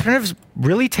Alternative's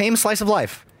really tame slice of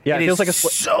life. Yeah, it is feels like a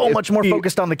so much more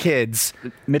focused on the kids.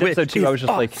 Mid-episode 2, I was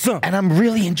just like, And I'm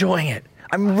really enjoying it.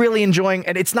 I'm really enjoying,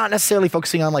 and it's not necessarily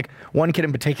focusing on like one kid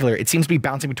in particular. It seems to be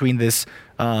bouncing between this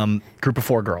group of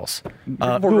 4 girls.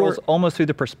 four girls almost through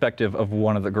the perspective of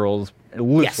one of the girls,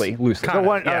 loosely. The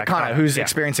one, Yeah, Kana, Kana, who's yeah.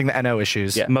 experiencing the NO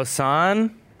issues. Yeah.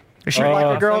 Mosan. Is she a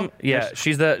black girl? Yeah,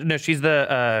 she's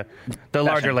the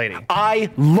larger lady. I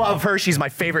love her. She's my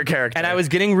favorite character. And I was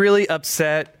getting really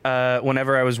upset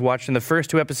whenever I was watching the first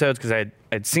 2 episodes because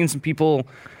I'd seen some people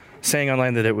saying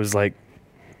online that it was like,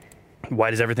 why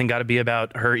does everything got to be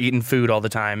about her eating food all the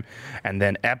time? And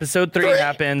then episode 3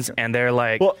 happens, and they're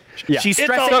like, Well, Yeah. she's It's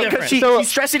all stressing because different. she's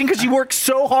stress eating because she works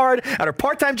so hard at her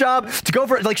part-time job to go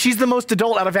for like she's the most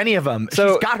adult out of any of them. So-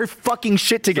 She's got her fucking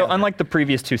shit So together. unlike the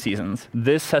previous 2 seasons,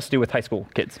 this has to do with high school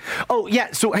kids. Oh yeah.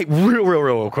 So hey,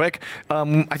 real quick.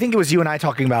 I think it was you and I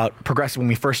talking about Progressive when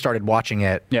we first started watching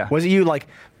it. Yeah. Was it you like?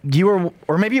 You were,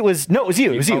 or maybe it was. No, it was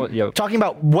you. It was you. Yeah. Talking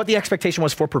about what the expectation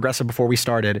was for Progressive before we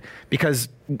started, because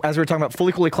as we were talking about,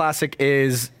 Fooly Cooly Classic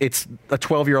it's a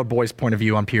 12-year-old boy's point of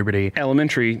view on puberty.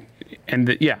 Elementary,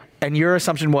 and yeah. And your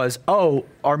assumption was, oh,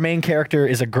 our main character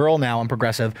is a girl now on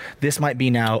Progressive. This might be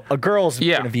now a girl's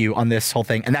point of view on this whole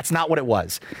thing. And that's not what it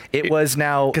was. It was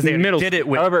now... because they Middle did it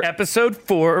with However- episode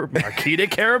 4, Marquita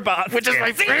Carabat, which is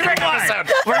my favorite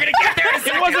episode. We're gonna get there.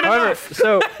 It wasn't However,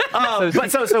 so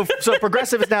so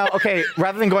Progressive is now, okay,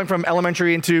 rather than going from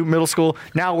elementary into middle school,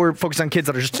 now we're focused on kids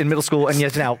that are just in middle school, and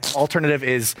yet now Alternative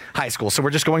is high school. So we're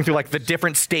just going through like the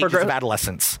different stages of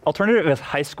adolescence. Alternative is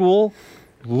high school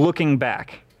looking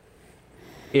back.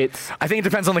 I think it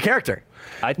depends on the character.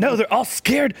 No, they're all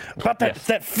scared about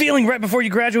that feeling right before you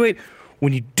graduate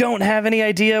when you don't have any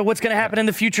idea what's going to happen in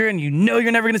the future and you know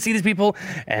you're never going to see these people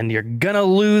and you're going to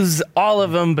lose all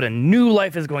of them, but a new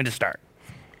life is going to start.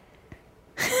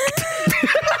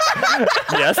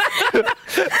 Yes.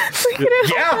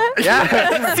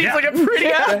 Yeah. Seems like a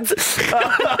pretty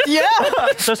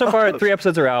So far, 3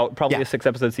 episodes are out, probably Yeah. a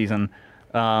 6-episode season.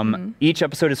 Each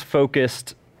episode is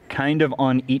focused kind of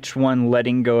on each one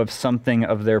letting go of something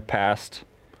of their past.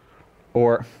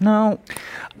 Or, no.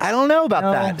 I don't know about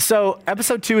No. that. So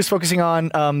episode 2 is focusing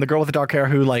on the girl with the dark hair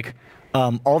who like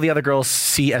all the other girls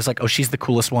see as like, oh, she's the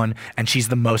coolest one and she's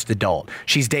the most adult.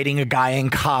 She's dating a guy in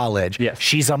college. Yes.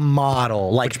 She's a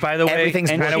model. Like, Which, by the way, everything's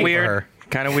kind of working for weird. her.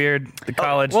 Kind of weird. The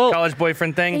college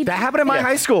boyfriend thing. That happened in my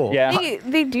high school. Yeah.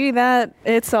 They do that.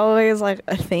 It's always like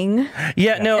a thing.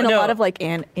 Yeah, no. In a lot of like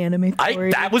anime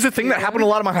stories. That was a thing that happened a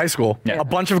lot in my high school. Yeah. A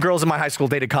bunch of girls in my high school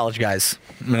dated college guys.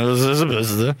 You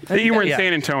were in Yeah.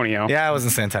 San Antonio. Yeah, I was in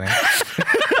San Antonio.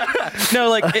 No,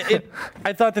 like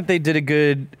I thought that they did a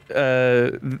good.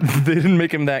 They didn't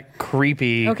make him that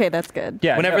creepy. Okay, that's good.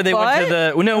 Yeah. Whenever they went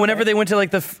to What? the whenever they went to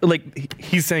like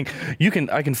he's saying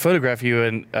I can photograph you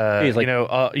and He's like,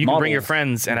 you can bring your models.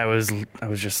 friends, and I was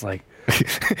just like,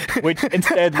 Which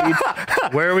instead leads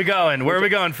where are we going? Where are we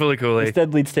going, Fooly Cooly?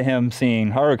 instead leads to him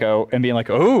seeing Haruko and being like,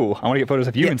 "Oh, I want to get photos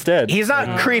of you instead." He's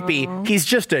not creepy. He's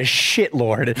just a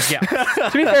shitlord. Yeah.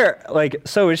 To be fair, like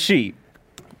so is she.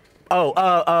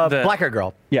 The- black hair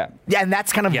girl. Yeah. Yeah, and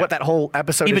that's kind of Yeah. what that whole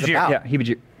episode is Hibajiri. about. Yeah.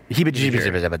 Hibajiri.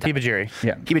 Hibajiri.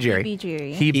 Yeah.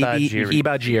 Hibajiri. Hibajiri.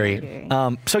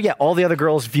 Hibajiri. So yeah, all the other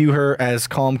girls view her as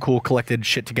calm, cool, collected,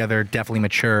 shit together, definitely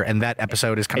mature, and that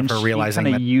episode is kind And of her realizing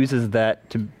she that. kind of uses that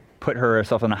to put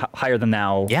herself in a higher than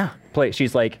thou Yeah. place.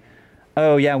 She's like,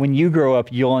 "Oh yeah, when you grow up,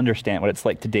 you'll understand what it's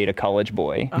like to date a college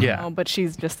boy." Yeah. Oh, but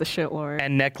she's just a shitlord.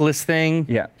 And necklace thing.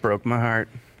 Yeah. Broke my heart.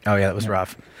 Oh yeah, that was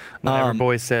rough. Whenever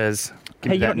boy says,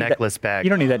 "Give me you that don't need necklace back." You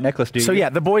don't need that necklace, do you? So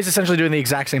yeah, the boy's essentially doing the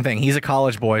exact same thing. He's a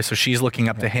college boy, so she's looking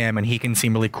up to him, and he can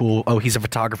seem really cool. Oh, he's a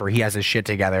photographer. He has his shit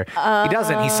together. He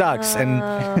doesn't. He sucks. And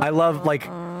I love like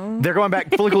they're going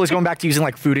back. Fooly Cooly is going back to using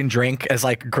like food and drink as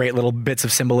like great little bits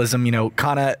of symbolism. You know,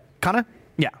 Kana.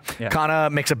 Yeah. Yeah. Kana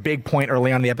makes a big point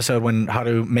early on in the episode when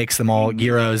Haru makes them all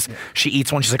gyros. She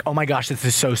eats one. She's like, "Oh my gosh, this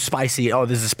is so spicy. Oh,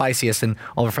 this is the spiciest." And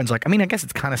all of her friends are like, "I mean, I guess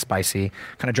it's kind of spicy."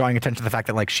 Kind of drawing attention to the fact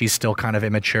that like she's still kind of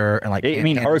immature and like. I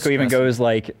mean, and Haruko even stressed. goes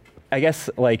like, I guess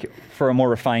like for a more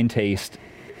refined taste,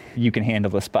 you can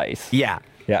handle the spice. Yeah.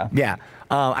 Yeah. Yeah.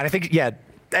 And I think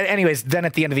Anyways, then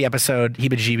at the end of the episode,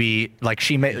 Hibajiri, like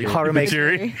Haru makes.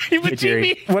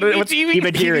 Hibajiri. What's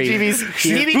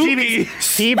Hibajiri.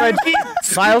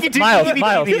 Hibajiri.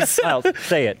 Miles,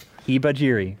 say it.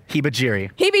 Hibajiri.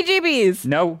 Hibajiri. Heebie-jeebies.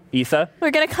 No, Issa.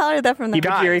 We're gonna color that from the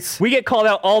Hibajiri. We get called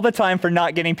out all the time for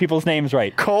not getting people's names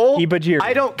right. Cole, Hibajiri.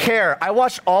 I don't care. I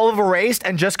watched all of Erased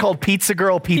and just called Pizza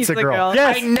Girl Pizza Pizza Girl. Girl.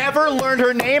 Yes. I never learned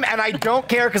her name, and I don't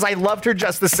care because I loved her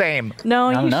just the same. No,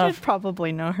 Not you enough. should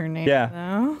probably know her name. Yeah.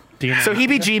 though. So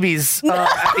Heebie-Jeebies.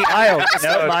 At the Miles.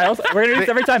 No, Miles. We're going to do this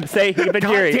every time. Say God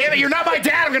Hibajiri. damn it, you're not my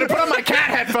dad. I'm going to put on my cat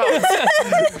headphones.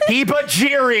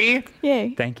 Hibajiri.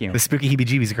 Yay. Thank you. The spooky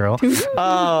heebie-jeebies girl.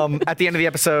 At the end of the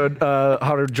episode,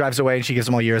 Haru drives away and she gives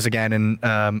them all euros again, and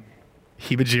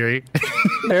Hibajiri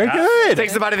Very good.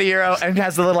 takes the bite of the euro and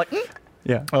has the little like.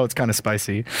 Yeah. Oh, it's kind of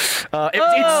spicy. It's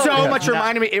so much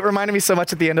reminded me. It reminded me so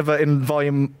much at the end of in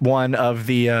volume 1 of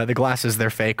the glasses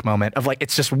they're fake moment of like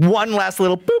it's just one last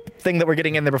little boop thing that we're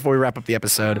getting in there before we wrap up the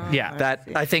episode. Yeah. That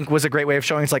I think was a great way of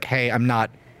showing it's like, hey, I'm not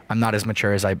as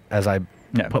mature as I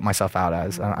Yeah. put myself out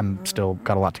as. I'm still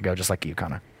got a lot to go, just like you,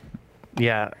 Connor.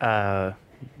 Yeah.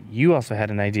 You also had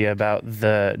an idea about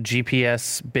the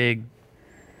GPS big.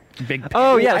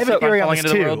 Oh, yeah, I have so- a theory on falling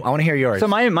this into the too. world. I want to hear yours. So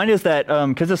mine is that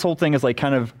because this whole thing is like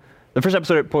kind of the first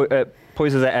episode it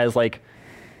poses it as like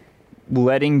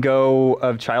letting go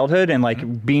of childhood and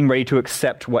like being ready to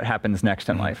accept what happens next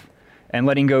in life, and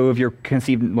letting go of your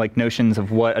conceived like notions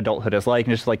of what adulthood is like,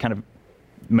 and just like kind of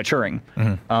maturing.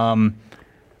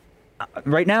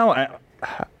 Right now,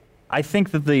 I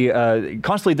think that the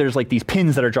constantly there's like these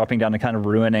pins that are dropping down and kind of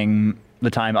ruining the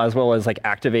time, as well as like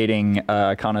activating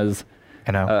Kana's.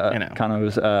 I know.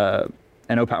 Kano's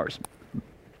NO powers.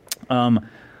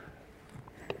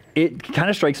 It kind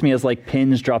of strikes me as like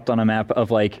pins dropped on a map of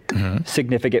like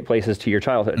significant places to your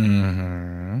childhood.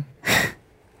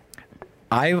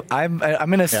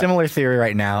 I'm in a similar theory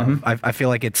right now. I feel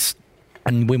like it's,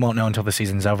 and we won't know until the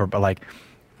season's over, but like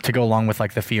to go along with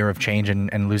like the fear of change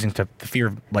and losing to the fear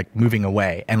of like moving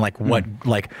away and like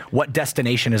what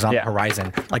destination is on the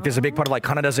horizon. Like there's a big part of like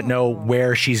Kana doesn't know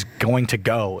where she's going to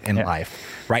go in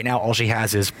life. Right now, all she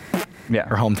has is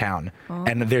her hometown.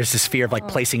 And there's this fear of like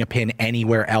placing a pin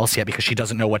anywhere else yet because she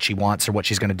doesn't know what she wants or what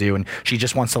she's going to do. And she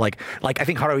just wants to like I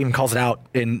think Haru even calls it out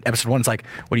in episode 1. It's like,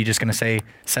 what are you just going to say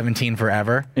 17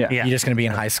 forever? Yeah. Yeah. You're just going to be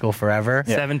in high school forever?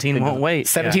 17 won't wait.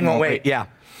 17 won't wait. Yeah.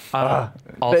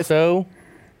 Also,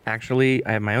 actually,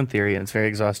 I have my own theory, and it's very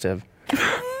exhaustive.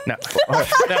 No.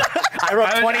 I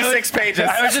wrote 26 pages.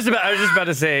 I was just about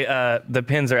to say the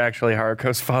pins are actually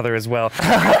Haruko's father as well.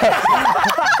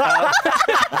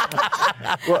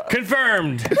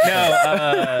 Confirmed.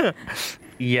 No.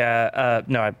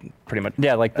 No. I pretty much.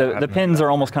 Yeah, like the pins are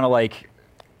almost kind of like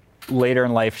later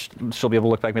in life she'll be able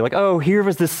to look back and be like, oh, here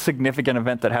was this significant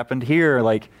event that happened here.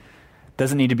 Like,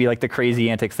 doesn't need to be like the crazy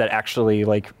antics that actually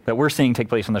like that we're seeing take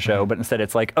place on the show, but instead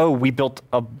it's like, oh, we built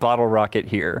a bottle rocket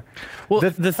here. Well,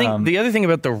 the other thing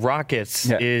about the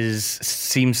rockets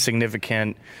seems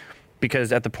significant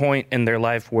because at the point in their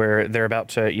life where they're about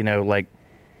to,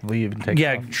 leave and take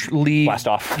off. Leave. Blast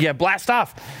off. Yeah, blast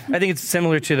off. I think it's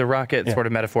similar to the rocket sort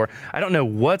of metaphor. I don't know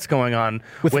what's going on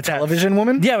With the that television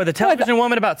woman? Yeah, with the television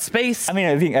woman about space. I mean,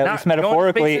 I think at Not least going to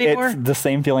metaphorically, space anymore? it's the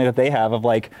same feeling that they have of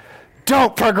like,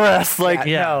 don't progress. Like,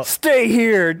 Yeah. no, stay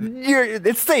here.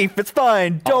 It's safe. It's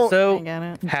fine. Don't Also, I get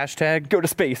it. hashtag go to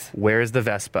space. where is the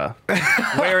Vespa?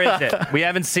 Where is it? We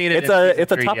haven't seen it. It's in a season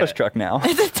 3 tapas yet. truck now.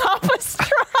 The top was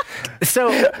truck.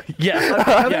 So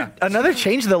Yeah. another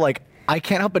change though, like I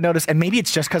can't help but notice, and maybe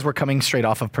it's just because we're coming straight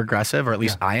off of Progressive, or at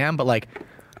least I am, but like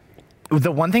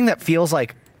the one thing that feels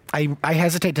like I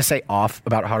hesitate to say off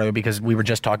about Haru because we were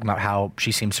just talking about how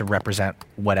she seems to represent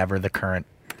whatever the current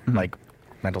like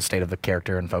mental state of the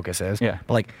character and focus is. Yeah.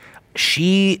 But like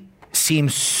she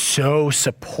seems so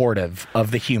supportive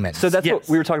of the humans. So that's Yes. what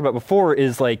we were talking about before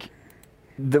is like,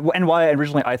 and why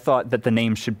originally I thought that the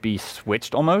name should be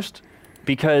switched almost,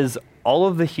 because all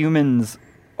of the humans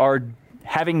are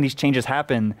having these changes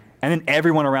happen and then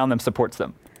everyone around them supports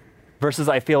them. Versus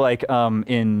I feel like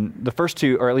in the first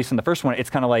two, or at least in the first one, it's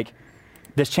kind of like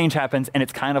this change happens and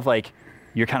it's kind of like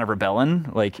you're kind of rebelling.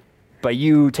 Like by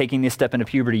you taking this step into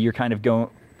puberty, you're kind of going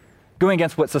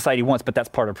against what society wants, but that's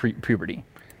part of puberty.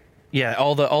 Yeah,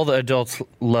 all the adults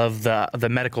love the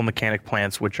medical mechanic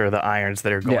plants, which are the irons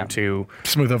that are going to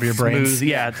smooth over your brains.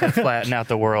 to flatten out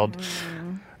the world.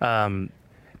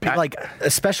 Like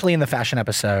especially in the fashion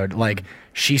episode, like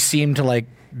she seemed to like.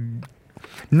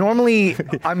 Normally,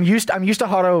 I'm used to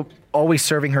Haru always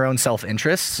serving her own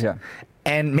self-interests. Yeah.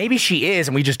 And maybe she is,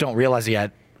 and we just don't realize it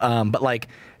yet. But like,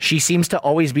 she seems to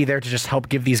always be there to just help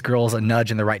give these girls a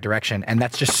nudge in the right direction, and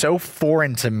that's just so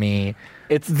foreign to me.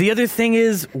 It's the other thing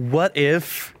is, what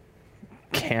if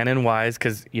canon-wise,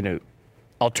 because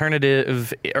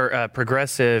alternative or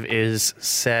progressive is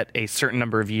set a certain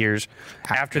number of years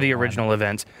after the original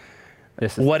events.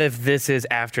 What if this is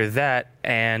after that,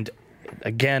 and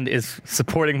again is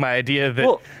supporting my idea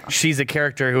that she's a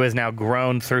character who has now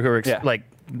grown through her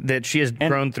that she has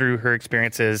grown through her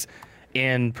experiences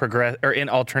in progressive. I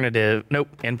don't know.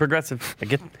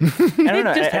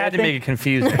 Just had to make it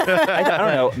confusing. I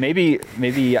don't know. Maybe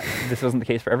this wasn't the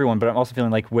case for everyone, but I'm also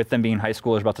feeling like with them being high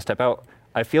schoolers about to step out,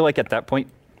 I feel like at that point,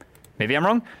 maybe I'm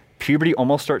wrong, puberty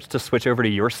almost starts to switch over to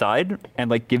your side and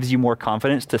like gives you more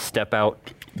confidence to step out.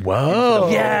 Whoa.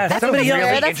 Yeah, that's somebody a really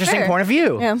else- interesting fair. point of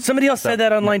view. Yeah. Somebody else said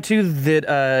that online too,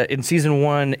 that in season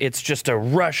 1, it's just a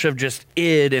rush of just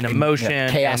id and emotion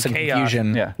Chaos and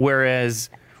confusion. Yeah. Whereas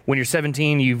when you're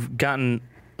 17, you've gotten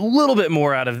a little bit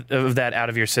more out of that out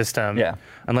of your system. Yeah.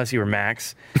 Unless you were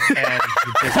Max. And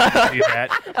you just didn't do that.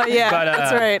 Oh yeah, But,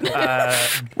 that's right.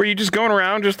 Were you just going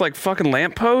around just like fucking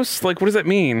lampposts? Like, what does that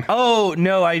mean? Oh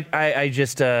no, I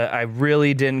just I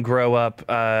really didn't grow up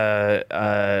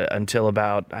until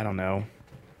about, I don't know,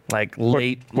 like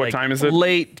late. What like, time is it?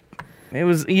 Late. It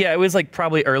was like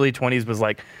probably early 20s. Was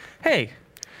like, hey,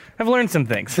 I've learned some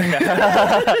things.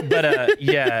 But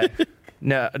yeah,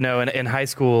 no. In high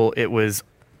school, it was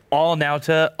all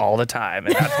Nauta all the time,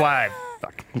 and that's why I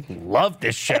fucking love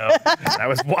this show. I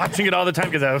was watching it all the time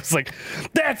because I was like,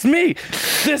 that's me.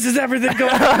 This is everything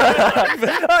going on.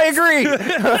 I agree.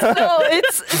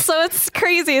 So it's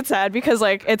crazy. It's sad because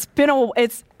like it's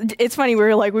funny. We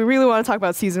were like, we really want to talk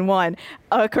about season 1.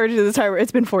 According to the timer,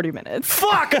 it's been 40 minutes.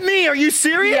 Fuck me. Are you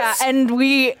serious? Yeah, and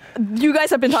you guys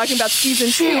have been talking about season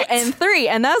 2 and 3,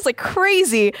 and that's like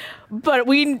crazy. But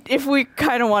if we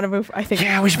kind of want to move, I think.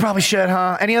 Yeah, we probably should,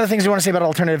 huh? Any other things you want to say about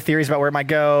alternative theories about where it might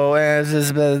go?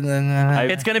 It's going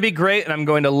to be great, and I'm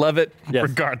going to love it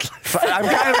regardless. I'm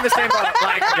kind of in the same boat.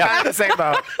 Kind of the same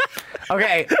boat.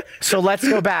 Okay, so let's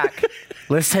go back.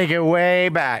 Let's take it way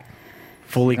back.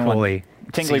 Fooly Cooly.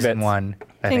 Tingly season Bits. 1.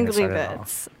 I think it Tingly started it all.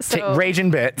 Bits. So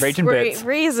Ragin Bits. Ragin Bits.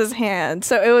 raise his hand.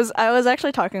 So I was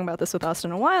actually talking about this with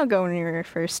Austin a while ago when we were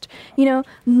first, when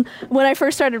I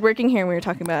first started working here, we were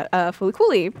talking about Fooly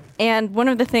Cooly. And one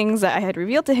of the things that I had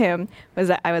revealed to him was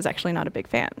that I was actually not a big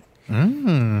fan.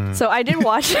 So I did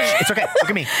watch it. It's okay. Look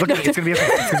at me. Look at me. It's going to be okay.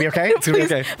 It's going to be okay. It's going to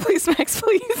be okay. Please, Max,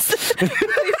 please. Please,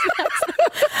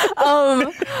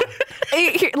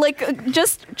 Max.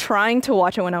 Just trying to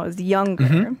watch it when I was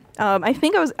younger. I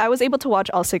think I was able to watch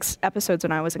all 6 episodes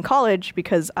when I was in college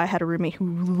because I had a roommate who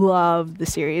loved the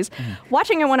series.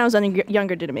 Watching it when I was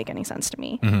younger didn't make any sense to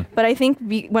me. But I think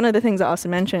one of the things that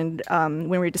Austin mentioned when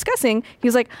we were discussing, he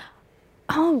was like,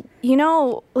 oh, he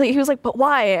was like, but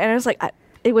why? And I was like,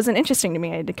 it wasn't interesting to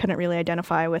me. I couldn't really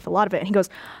identify with a lot of it. And he goes,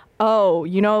 oh,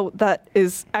 that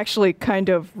is actually kind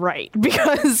of right.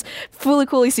 Because Fooly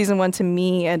Cooly season 1 to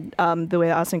me, and the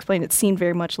way Austin explained it, seemed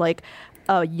very much like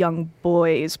a young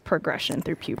boy's progression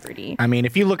through puberty. I mean,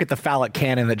 if you look at the phallic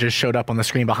cannon that just showed up on the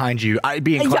screen behind you, I'd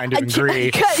be inclined to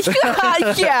agree.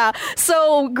 Yeah.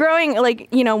 So growing, like,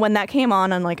 you know, when that came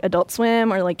on like Adult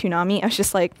Swim or like Toonami, I was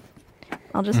just like,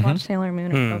 I'll just watch Sailor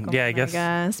Moon and Pokemon, yeah, I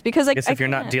guess. Because like, I guess if you're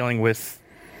not dealing with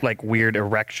like weird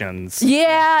erections.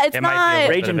 Yeah, it's it not. might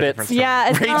be a Ragin little bit Bits. different story. Yeah,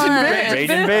 it's not.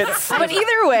 Ragin Bits. But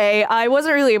either way, I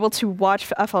wasn't really able to watch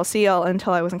FLCL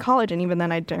until I was in college, and even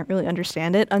then I didn't really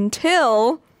understand it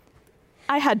until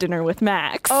I had dinner with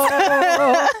Max.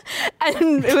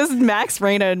 And it was Max,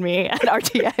 Raina, and me at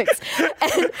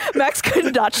RTX. And Max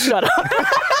could not shut up.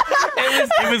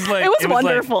 It was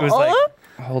wonderful.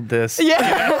 Hold this.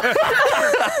 Yeah.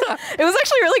 It was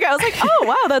actually really good. I was like, oh,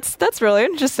 wow, that's really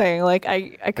interesting. Like, I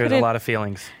couldn't. There's a lot of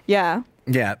feelings. Yeah.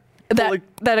 Yeah.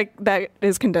 That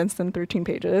is condensed in 13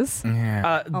 pages.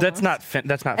 That's not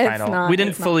It's final. not- We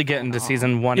didn't it's not fully get into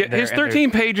season 1. Yeah, his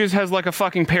 13 pages has like a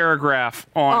fucking paragraph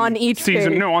On each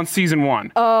season. page. No, on season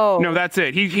 1. Oh. No, that's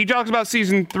it. He talks about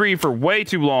season 3 for way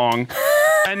too long.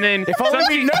 And then If only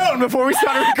we'd known before we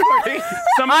started recording.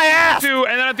 I asked. And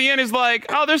then at the end is like,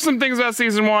 oh, there's some things about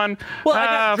season 1. Well, I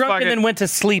got drunk fuck and it. then went to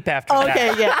sleep after that.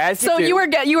 Okay, yeah. As you So do.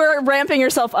 you were ramping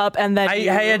yourself up, and then I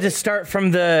had to start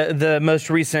from the most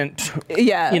recent,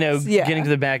 yeah, getting to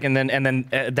the back, and then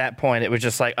at that point it was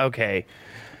just like, okay,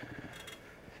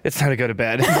 it's time to go to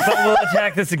bed. But we'll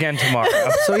attack this again tomorrow.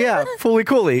 So yeah, Fooly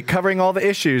Cooly, covering all the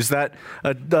issues that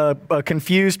a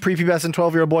confused prepubescent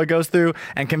 12-year-old boy goes through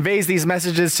and conveys these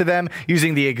messages to them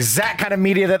using the exact kind of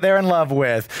media that they're in love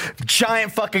with.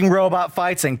 Giant fucking robot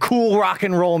fights and cool rock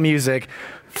and roll music.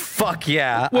 Fuck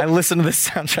yeah. I listen to this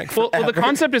soundtrack forever. Well, the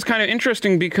concept is kind of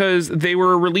interesting because they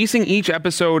were releasing each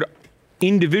episode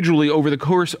individually over the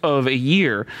course of a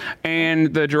year.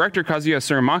 And the director, Kazuya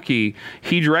Tsurumaki,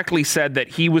 he directly said that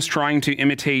he was trying to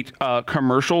imitate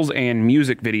commercials and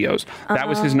music videos. That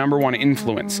was his number one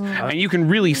influence. And you can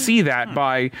really see that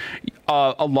by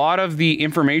a lot of the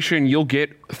information you'll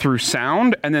get through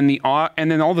sound, and then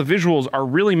all the visuals are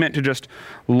really meant to just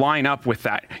line up with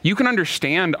that. You can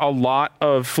understand a lot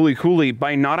of Fooly Cooly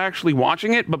by not actually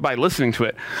watching it, but by listening to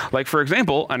it. Like, for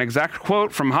example, an exact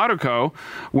quote from Haruko,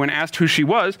 when asked who she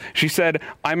was, she said,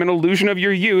 "I'm an illusion of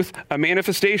your youth, a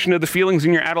manifestation of the feelings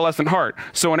in your adolescent heart."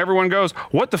 So when everyone goes,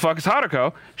 "What the fuck is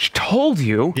Haruko?" She told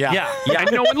you. Yeah.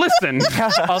 And no one listened.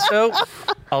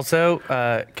 Also,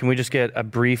 can we just get a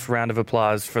brief round of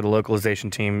applause for the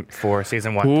localization team for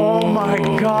season 1? Oh my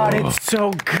god, it's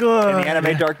so good. In the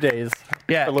anime Dark Days.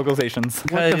 Yeah. The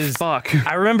localizations. What the Because fuck?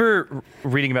 I remember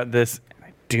reading about this.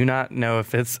 I do not know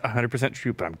if it's 100%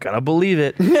 true, but I'm gonna believe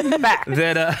it. That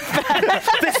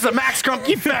This is a Max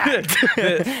Crumpy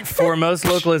fact. for most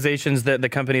localizations, that the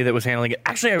company that was handling it,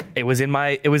 actually, it was in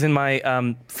my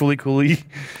Fooly Cooly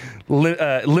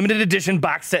limited edition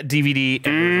box set DVD. And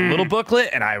there was a little booklet,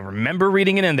 and I remember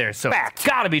reading it in there. So it's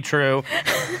gotta be true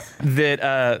that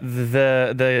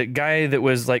the guy that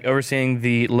was like overseeing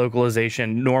the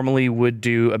localization normally would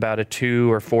do about a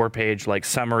 2 or 4 page like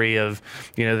summary of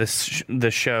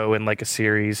the show in like a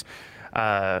series,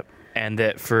 and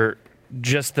that for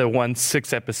just the 1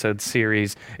 6-episode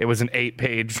series, it was an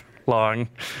 8-page long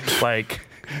like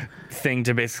thing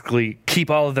to basically keep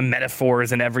all of the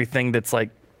metaphors and everything that's like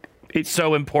it's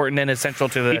so important and essential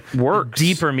to the works.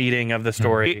 deeper meaning of the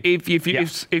story.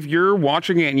 If you're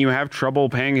watching it and you have trouble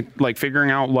figuring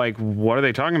out like what are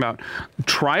they talking about,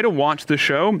 try to watch the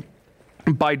show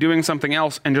by doing something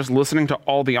else and just listening to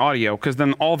all the audio, because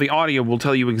then all the audio will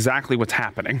tell you exactly what's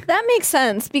happening. That makes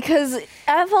sense because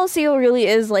FLCL really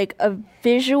is like a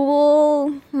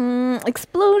visual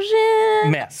explosion.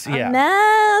 Mess, yeah. A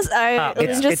mess.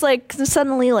 It's yeah. just like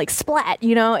suddenly like splat.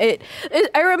 I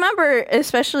remember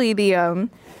especially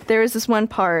there was this one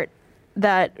part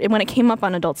that when it came up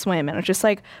on Adult Swim, and it was just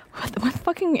like, what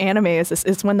fucking anime is this?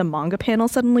 It's when the manga panel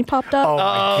suddenly popped up. Oh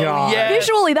my god. yeah.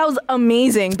 Visually, that was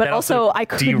amazing, but That also I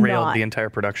could derailed not. the entire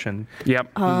production.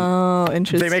 Yep. Oh,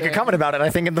 interesting. They make a comment about it, I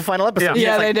think, in the final episode.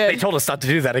 Yeah. It's they did. They told us not to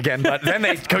do that again, but then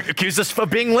they accused us of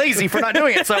being lazy for not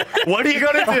doing it. So what are you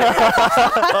going to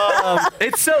do?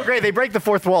 It's so great. They break the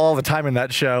fourth wall all the time in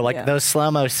that show. Like, Yeah. those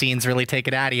slow-mo scenes really take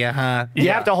it out of you, huh? You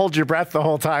have to hold your breath the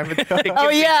whole time. It gives you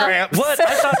yeah. cramps. What?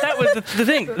 I thought that was the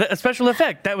thing. A special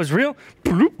effect. That was real.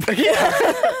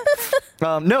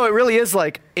 No, it really is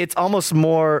like, it's almost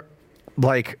more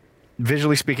like,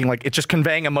 visually speaking, like it's just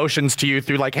conveying emotions to you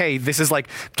through like, hey, this is like,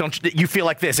 don't you feel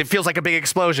like this? It feels like a big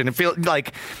explosion. It feels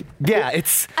like, yeah,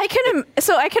 it's. I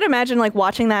can imagine like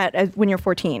watching that when you're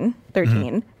 14,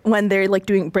 13, when they're like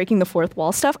breaking the fourth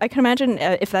wall stuff. I can imagine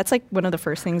if that's like one of the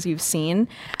first things you've seen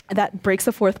that breaks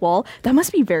the fourth wall, that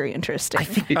must be very interesting.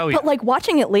 But like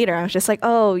watching it later, I was just like,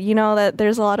 oh, you know that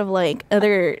there's a lot of like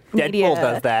other media. Deadpool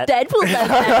does that. Deadpool does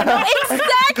that. No,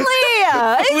 exactly.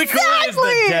 Fooly Cooly is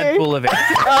the Deadpool of it.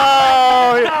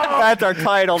 Oh, that's our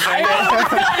title, man.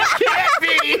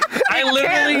 I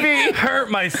literally hurt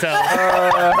myself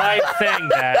by saying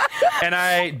that, and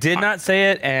I did not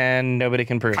say it, and nobody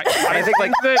can prove it. I think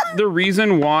like the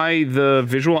reason why the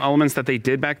visual elements that they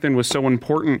did back then was so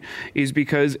important is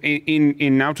because in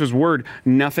Naoto's word,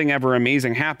 nothing ever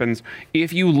amazing happens.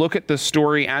 If you look at the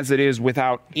story as it is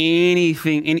without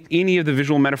anything, any of the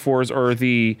visual metaphors or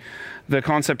the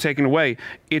concept taken away,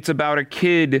 it's about a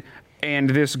kid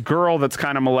and this girl that's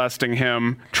kind of molesting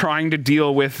him, trying to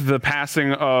deal with the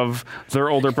passing of their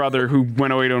older brother who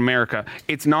went away to America.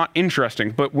 It's not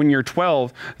interesting, but when you're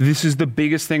 12, this is the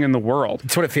biggest thing in the world.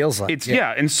 That's what it feels like.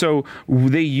 And so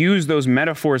they use those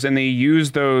metaphors and they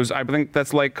use those, I think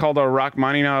that's like called a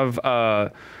Rachmaninoff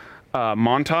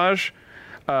montage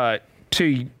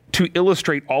to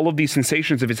illustrate all of these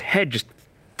sensations of his head just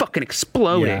fucking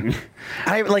exploding. Yeah.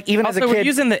 I like even Also, as a we're kid.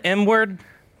 using the M word,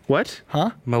 What?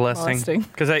 Huh? molesting,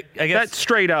 because I guess That's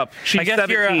straight up. She's I guess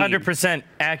 17. you're 100%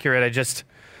 accurate. I just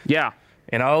Yeah.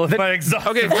 in all of my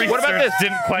exhaustive Okay, what about research this?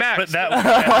 didn't quite Max. put that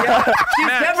one. She's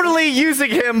Max. definitely using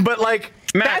him, but like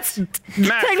Max, that's Max,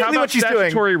 how technically about what she's doing.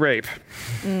 statutory rape?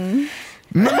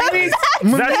 Mimi's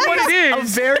That's what it a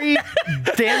is. very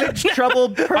damaged,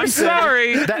 troubled person. I'm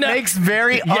sorry. That makes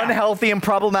very unhealthy and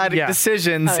problematic Yeah.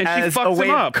 decisions And she as fucks a way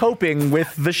him of up. coping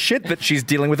with the shit that she's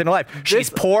dealing with in her life. She's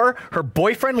poor, her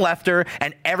boyfriend left her,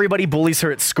 and everybody bullies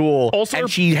her at school. Also, and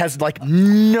she has like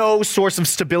no source of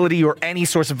stability or any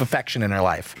source of affection in her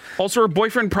life. Also, her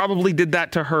boyfriend probably did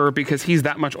that to her because he's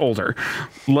that much older.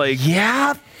 Like,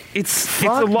 Yeah. it's a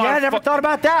Fuck, lot. yeah, I of never thought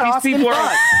about that. These Austin. people are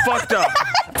Fuck. fucked up.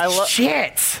 Shit.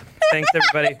 Thanks,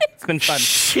 everybody. It's been fun.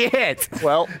 Shit.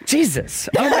 Well, Jesus.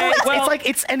 You know, Okay, well,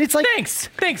 it's like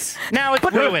thanks. Now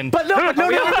it's ruined. But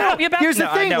no. You back? Here's the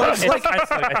No, I thing. know. Like, I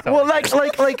saw well,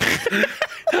 it. like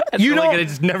You you know, don't. I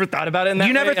just never thought about it in that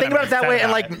You way. never and think I'm about it that way,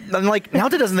 upset and about like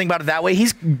Naoto doesn't think about it that way.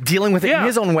 He's dealing with it in Yeah.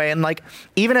 his own way, and like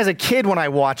even as a kid when I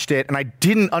watched it, and I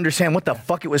didn't understand what the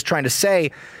fuck it was trying to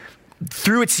say.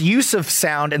 Through its use of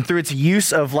sound and through its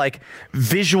use of like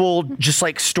visual, just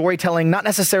like storytelling, not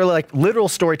necessarily like literal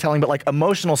storytelling, but like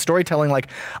emotional storytelling, like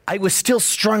I was still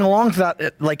strung along to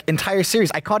that like entire series.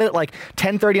 I caught it at like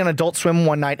 10:30 on Adult Swim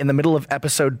one night in the middle of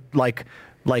episode like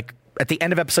at the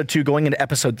end of episode 2 going into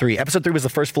episode 3. Episode 3 was the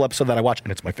first full episode that I watched,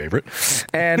 and it's my favorite.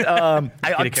 And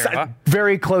I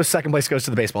very close second place goes to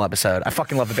the baseball episode. I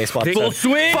fucking love the baseball episode. Full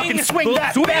swing! Fucking swing Full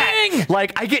that swing! bat!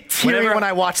 Like I get teary when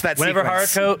I watch that Whenever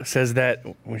sequence. Haruko says that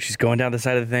when she's going down the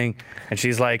side of the thing, and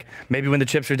she's like, maybe when the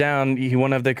chips are down, you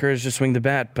won't have the courage to swing the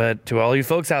bat, but to all you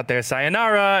folks out there,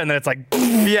 sayonara, and then it's like,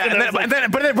 Yeah, but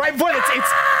then right before it's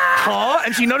huh?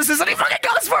 And she notices and he fucking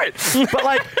goes for it. But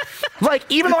like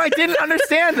even though I didn't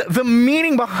understand the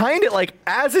meaning behind it, like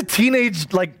as a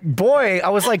teenage like boy, I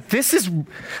was like,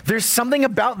 there's something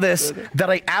about this that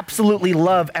I absolutely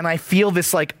love, and I feel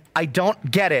this like I don't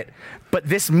get it, but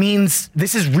this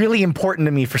is really important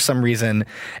to me for some reason,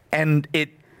 and it.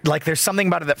 Like there's something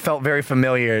about it that felt very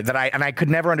familiar that I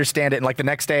could never understand it. And like the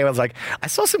next day I was like, I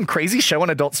saw some crazy show on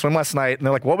Adult Swim last night, and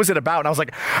they're like, what was it about? And I was like,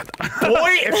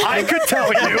 boy, if I could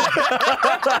tell you.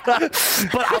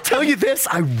 But I'll tell you this,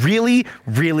 I really,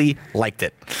 really liked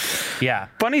it. yeah.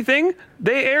 Funny thing,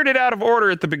 they aired it out of order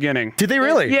at the beginning. Did they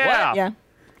really? Yeah. Yeah.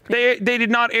 They did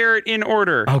not air it in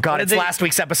order. Oh God, did it's they- last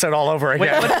week's episode all over Wait,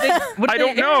 again. what did I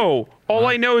don't know. All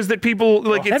I know is that people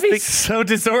like That'd it's be so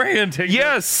disorienting. to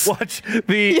Yes. Watch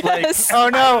the Yes. oh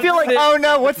no. I feel like, oh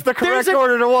no, what's the correct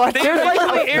order to watch? There's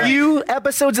like a few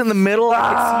episodes in the middle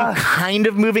I could see you kind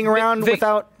of moving around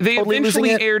without they totally losing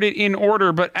eventually it. aired it in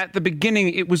order, but at the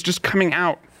beginning it was just coming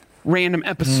out random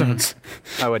episodes.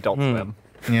 Oh, Adult Swim.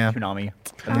 Yeah. Toonami.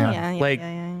 Oh, yeah. Like-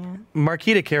 yeah.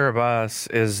 Marquita Carabas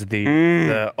is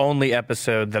the only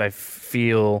episode that I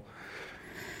feel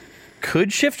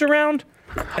could shift around,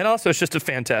 and also it's just a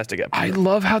fantastic episode. I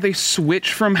love how they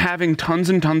switch from having tons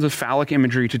and tons of phallic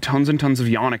imagery to tons and tons of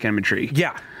yonic imagery.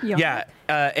 Yeah, Yeah.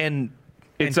 and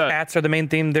It's cats are the main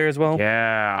theme there as well.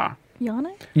 Yeah.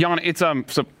 Yana? Yonic, it's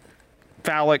so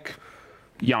phallic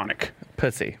yonic.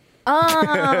 Pussy.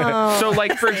 Oh. So,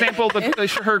 like for example,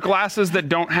 her glasses that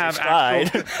don't have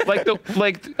actual,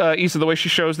 like Issa, the way she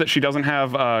shows that she doesn't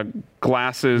have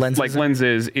glasses, Lenses. like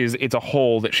lenses, is it's a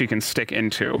hole that she can stick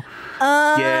into.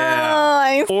 Oh, Yeah.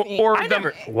 I see. Or I the,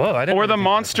 never. Whoa, I didn't. or even the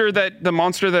think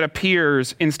monster that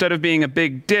appears instead of being a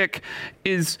big dick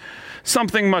is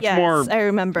something much Yes, more. I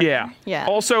remember. Yeah. Yeah.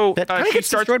 Also, That kind of she gets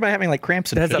starts. destroyed by having like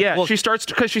cramps and That's shit. a- Yeah, well- she starts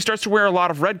to wear a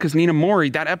lot of red because Nina Mori.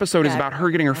 That episode is Yeah. about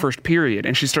her getting her first period,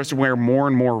 and she starts to wear more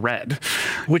and more red.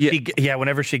 Which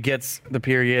whenever she gets the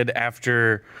period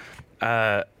after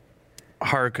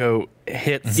Haruko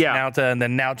hits Yeah. Naota, and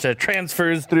then Naota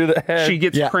transfers through the head. She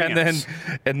gets Yeah. cramps.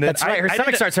 and then That's right. Her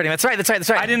stomach starts hurting. That's right.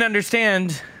 I didn't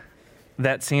understand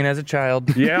that scene as a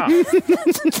child. Yeah.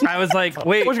 I was like,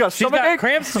 wait, What, she got a she's stomach got ache?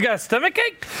 cramps? She's got a stomach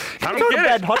ache? I don't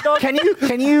get it. Hot dog?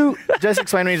 Can you just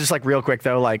explain to me just like real quick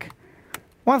though, like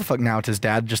why the fuck Naota's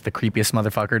dad just the creepiest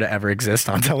motherfucker to ever exist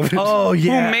on television? Oh, Who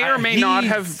may or may not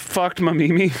have fucked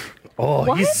Mamimi.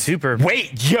 Oh, he's super.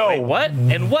 wait, yo, Wait, what?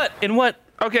 In what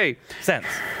Okay. sense?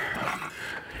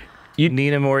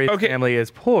 Nina Mori's Okay. family is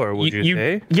poor, would you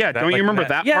say? Yeah, Is that don't you like remember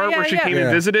that Yeah, part yeah, where she yeah. came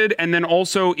and visited? And then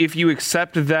also, if you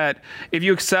accept that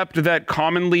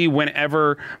commonly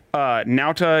whenever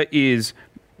Naota is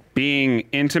being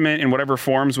intimate in whatever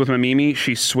forms with Mamimi,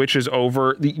 she switches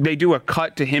over. They do a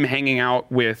cut to him hanging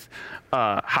out with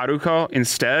Haruko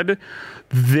instead.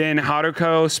 Then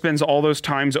Haruko spends all those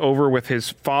times over with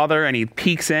his father, and he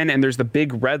peeks in, and there's the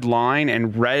big red line,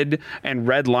 and red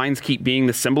lines keep being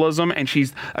the symbolism. And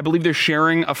I believe they're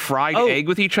sharing a fried egg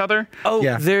with each other. Oh,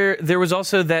 Yeah. there was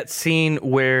also that scene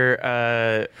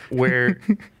where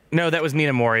no, that was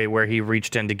Nina Mori where he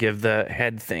reached in to give the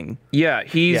head thing. Yeah,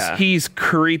 Yeah. he's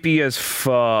creepy as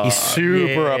fuck. he's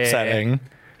super Yeah. upsetting.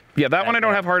 Yeah, that one I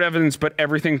don't have hard evidence, but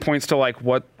everything points to like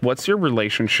what's your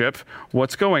relationship?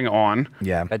 What's going on?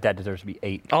 Yeah. That dad deserves to be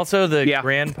 8. Also, the Yeah.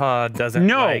 grandpa doesn't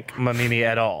No. like Mamimi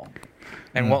at all,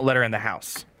 and won't let her in the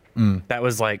house. That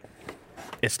was like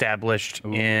established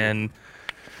in.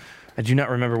 I do not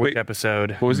remember which Wait.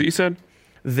 episode. What was it you said?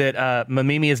 That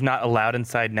Mamimi is not allowed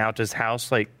inside Naota's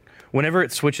house. Like, whenever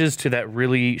it switches to that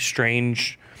really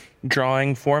strange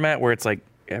drawing format where it's like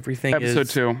everything Episode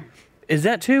is. 2. Is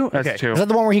that 2? That's okay. 2. Is that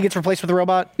the one where he gets replaced with a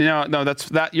robot? No, that's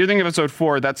that. You're thinking of episode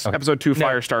 4. That's episode 2,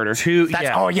 Firestarter. 2, That's,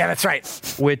 yeah. Oh yeah, that's right.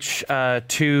 Which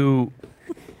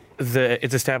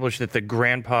it's established that the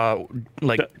grandpa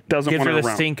Doesn't gives want her her the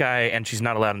around. stink eye and she's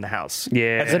not allowed in the house.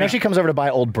 Yeah. So then she comes over to buy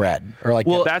old bread or like.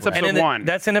 Well, That's bread. episode And in 1.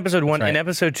 That's in episode 1. That's right. In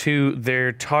episode 2,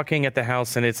 they're talking at the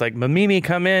house and it's like, Mamimi,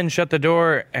 come in, shut the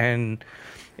door, and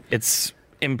it's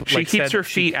She keeps her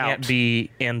feet she can't out.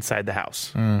 be inside the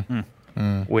house,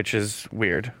 which is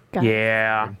weird. God,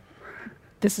 Yeah.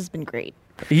 This has been great.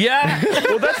 Yeah.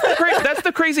 Well, that's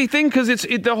the crazy thing because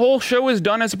the whole show is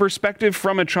done as a perspective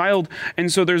from a child,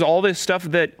 and so there's all this stuff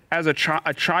that as a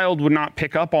child would not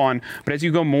pick up on, but as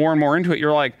you go more and more into it,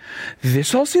 you're like,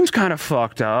 this all seems kind of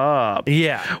fucked up.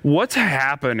 Yeah. What's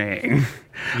happening?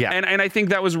 Yeah. And I think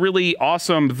that was really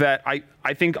awesome. That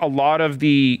I think a lot of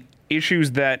the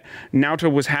issues that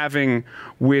Naota was having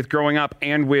with growing up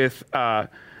and with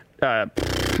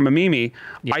Mamimi,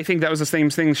 I think that was the same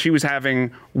thing she was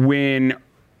having when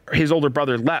his older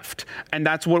brother left. And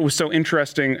that's what was so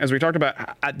interesting, as we talked about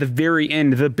at the very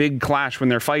end, the big clash when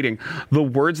they're fighting. The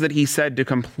words that he said to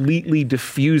completely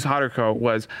diffuse Haruko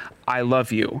was, "I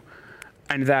love you."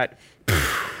 And that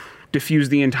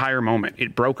diffused the entire moment.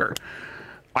 It broke her.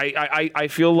 I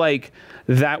feel like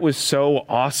that was so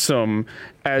awesome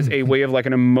as a way of like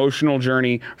an emotional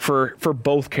journey for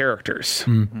both characters.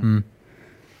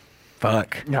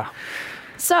 Fuck. Yeah.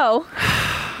 So,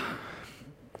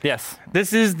 Yes.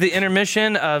 This is the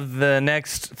intermission of the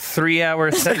next 3-hour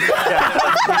segment.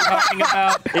 We're talking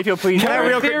about If you'll please.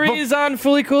 our theories on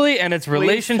Fooly Cooly and its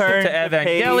relationship turn to to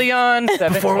page Evangelion.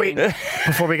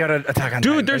 Before we go to Attack on Titan,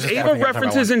 Dude, there's I just Ava gotta think of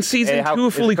references one. in season Hey, how- 2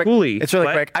 of it's Fooly quick. Cooly. It's really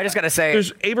What? quick. I just gotta say.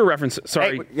 There's Ava references.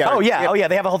 Sorry. Oh yeah.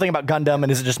 They have a whole thing about Gundam,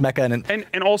 and is it just mecha?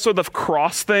 And also the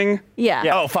cross thing.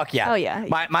 yeah. Oh fuck yeah. Oh, yeah.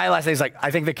 My last thing is like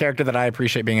I think the character that I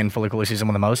appreciate being in Fooly Cooly season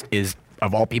 1 the most is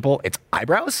of all people, it's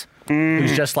Eyebrows,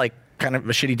 who's just like kind of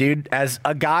a shitty dude. As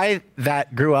a guy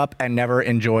that grew up and never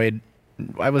enjoyed,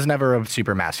 I was never a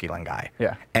super masculine guy.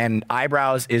 Yeah. And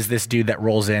Eyebrows is this dude that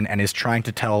rolls in and is trying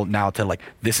to tell Naota like,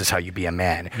 this is how you be a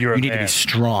man. You're a you need to man. be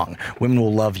strong. Women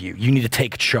will love you. You need to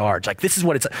take charge. Like this is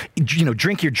what it's.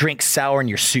 Drink your drink sour and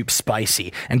your soup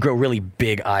spicy, and grow really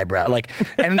big eyebrow. Like,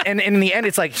 and in the end,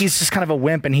 it's like he's just kind of a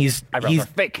wimp, and he's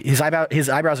fake. His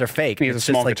eyebrows are fake. He has a It's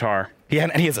just small like- guitar. Yeah,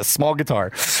 and he has a small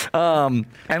guitar. And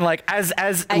like as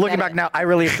looking get back it. now, I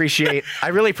really appreciate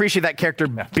that character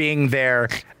being there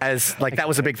as like that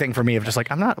was a big thing for me of just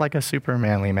like I'm not like a super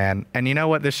manly man. And you know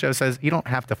what this show says? You don't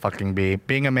have to fucking be.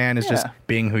 Being a man is just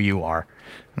being who you are.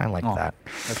 And I like that.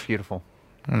 That's beautiful.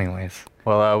 Anyways.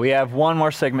 Well, we have one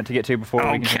more segment to get to before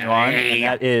we continue on, and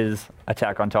that is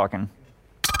Attack on Talking.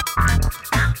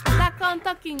 Attack on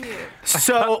talking you.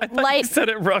 So You Light. said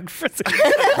it wrong for a second.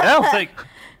 No, Like,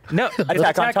 no,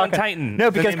 Attack on Talking. Titan. No,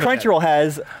 the because name of it. Crunchyroll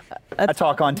has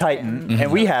Attack on Titan,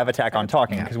 and we have Attack on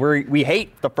Talking because we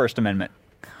hate the First Amendment.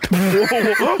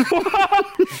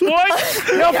 What?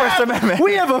 No First Amendment.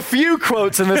 we have a few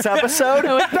quotes in this episode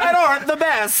that aren't the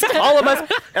best. All of us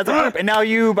as a group, and now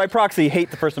you, by proxy,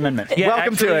 hate the First Amendment. Yeah,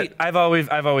 Welcome to actually, it.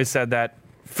 I've always said that.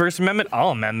 First Amendment,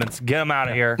 all amendments, get them out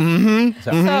of here.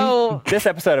 So This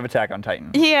episode of Attack on Titan.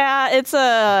 yeah, it's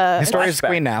a Historia's Flashback.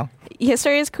 queen now.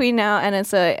 history is queen now, and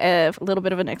it's a little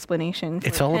bit of an explanation for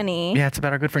Kenny. Yeah, it's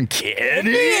about our good friend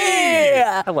Kenny.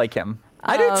 Yeah. I like him.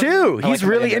 I do too. I He's like him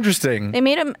really either. interesting. They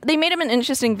made him an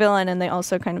interesting villain, and they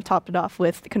also kind of topped it off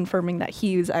with confirming that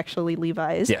he was actually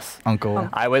Levi's. Yes. Uncle.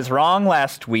 I was wrong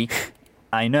last week.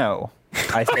 I know.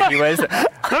 I said he was. See,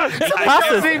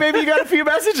 Mikasa's, maybe you got a few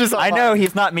messages. I know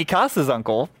he's not Mikasa's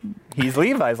uncle. He's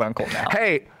Levi's uncle now.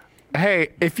 Hey,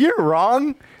 if you're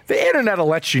wrong, the internet will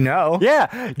let you know.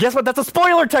 Yeah. Guess what? That's a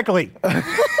spoiler, technically.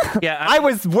 Yeah, I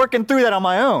was working through that on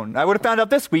my own. I would have found out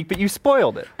this week, but you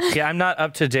spoiled it. yeah, I'm not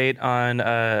up to date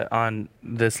on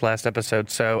this last episode,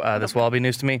 so this will all be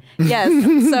news to me. Yes.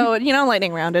 So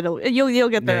lightning round. You'll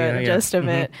get the Yeah. gist of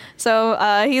it. So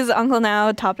he's uncle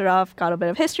now. Topped it off. Got a bit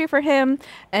of history for him,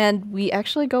 and we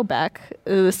actually go back.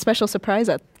 The special surprise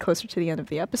at closer to the end of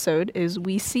the episode is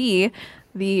we see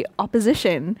the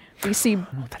opposition. We see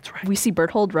That's right. we see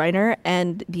Berthold Reiner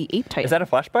and the Ape Titan. Is that a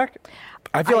flashback?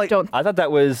 I feel like I thought that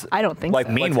was. I don't think like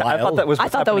so. Meanwhile. I thought that was. I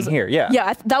what's thought that was happening here. Yeah.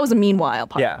 Yeah, that was a meanwhile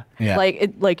part. Yeah. Yeah.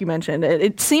 Like you mentioned,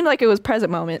 it seemed like it was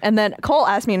present moment. And then Cole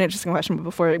asked me an interesting question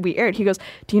before we aired. He goes,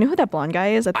 "Do you know who that blonde guy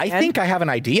is?" At the I end? think I have an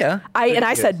idea.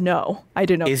 I said no. I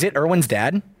didn't know. Is it Erwin's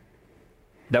dad?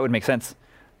 That would make sense.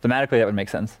 Thematically, that would make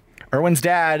sense. Erwin's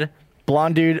dad,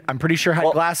 blonde dude, I'm pretty sure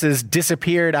had glasses,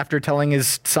 disappeared after telling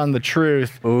his son the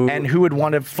truth. Ooh. And who would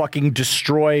want to fucking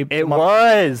destroy It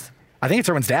was. I think it's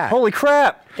Erwin's dad. Holy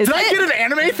crap! Is Did I it? get an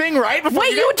anime thing right? Before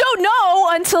Wait, you don't know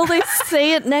until they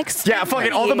say it next. Yeah,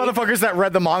 fucking all the motherfuckers that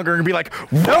read the manga are gonna be like,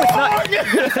 No,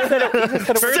 it's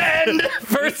not. Send!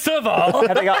 First of all,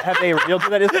 Have they revealed who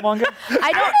that is in the manga?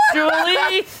 I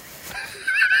don't.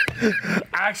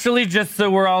 actually, just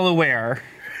so we're all aware,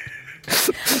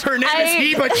 Her name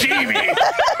is Hibachibi.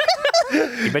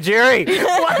 But Jerry,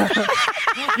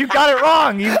 you got it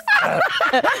wrong. You.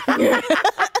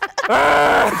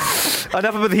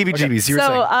 Enough about the heebie-jeebies. You were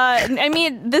So, saying. I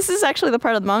mean, this is actually the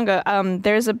part of the manga.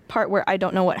 There's a part where I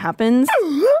don't know what happens.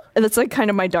 That's like kind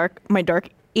of my dark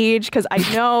age because I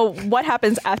know what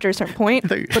happens after a certain point.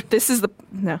 But this is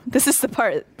the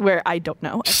part where I don't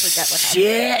know. I forget what happens.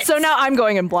 Shit! So now I'm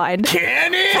going in blind.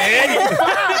 Kenny!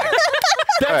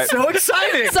 That's so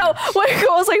exciting! So when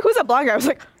Cole was like, "Who's that blonde guy?" I was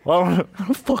like, Well,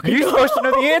 you're supposed to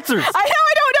know the answers. "I know,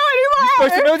 I don't know anymore. You're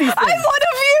supposed to know these I'm things. one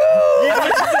of you."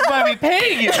 this is why we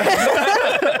pay you.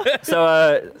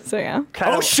 So, So yeah.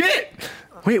 kind Oh of, shit!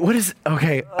 Wait, what is?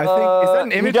 Okay, I think is that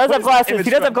an image? he does What have is that glasses. image He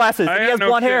does from? have glasses. I And he have has no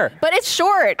blonde shit. hair. But it's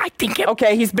short. I think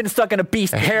Okay, he's been stuck in a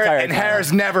beast. the Hair entire and time.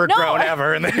 hair's never No, grown I-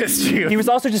 ever in the history. He was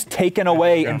also just taken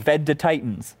away and fed to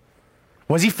Titans.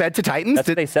 Was he fed to Titans? That's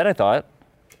what they said. I thought.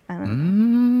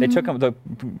 They took him. The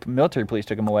military police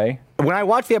took him away. When I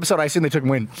watched the episode, I assumed they took him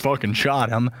away and fucking shot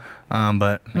him.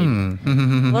 But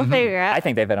we'll figure out. I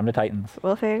think they fed him to Titans.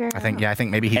 We'll figure out. I think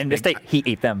maybe he's. And mistake, he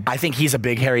ate them. I think he's a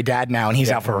big hairy dad now, and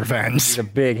he's out for revenge. He's a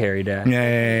big hairy dad.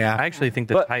 Yeah. I actually think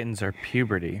the But- Titans are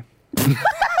puberty.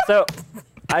 So,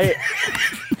 I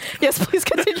Yes, please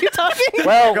continue talking.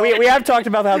 well, we have talked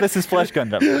about how this is Flesh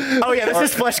Gundam. Oh yeah, this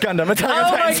is Flesh Gundam. Attack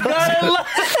on Titan.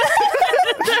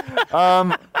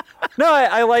 No,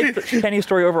 I like Kenny's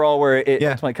story overall, where it Yeah.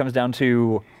 ultimately comes down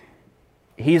to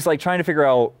he's like trying to figure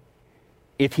out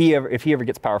if he ever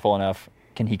gets powerful enough,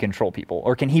 can he control people,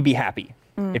 or can he be happy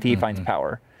if he finds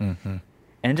power?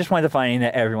 And just winds up finding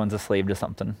that everyone's a slave to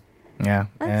something. Yeah,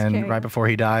 That's and scary. right before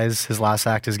he dies, his last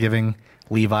act is giving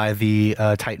Levi the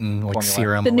Titan Formula.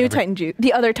 serum. The or new whatever. Titan juice.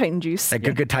 The other Titan juice. That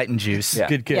good Titan juice. Yeah.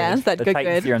 Good kid. Yeah, that The good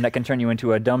Titan good. serum that can turn you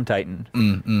into a dumb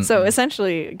Titan. So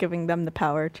essentially giving them the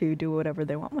power to do whatever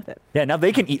they want with it. Yeah, now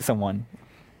they can eat someone,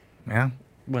 Yeah.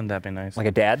 Wouldn't that be nice? like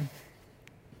a dad.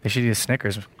 They should eat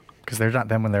Snickers because they're not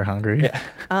them when they're hungry. Yeah.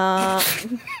 I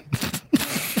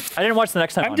didn't watch the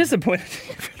next time. I'm on. disappointed.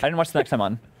 I didn't watch the next time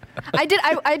on. I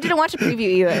didn't watch a preview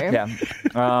either. Yeah.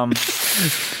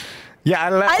 Yeah,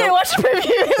 I didn't watch the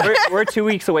preview either. we're 2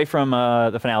 weeks away from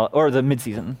the finale or the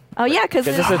mid-season. Oh yeah, because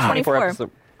Because it's this is a 24.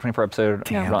 24 episode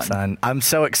Damn, run. son. I'm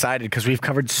so excited because we've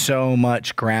covered so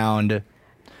much ground.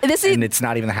 and it's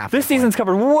not even the half. This season's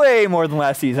covered way more than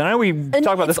last season. I know we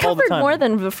talk about this all the It's time. covered more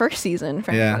than the first season,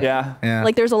 frankly. Yeah.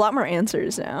 Like, there's a lot more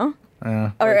answers now.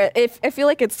 Or if I feel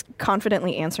like it's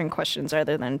confidently answering questions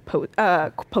rather than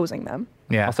posing them.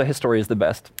 Yeah. Also, his story is the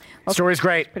best. Story's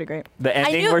great. Pretty great. The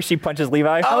ending knew- where she punches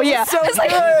Levi. Oh yeah, so it's like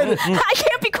good. I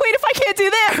can't be queen if I can't do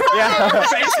this. Yeah.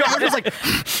 Face cover just like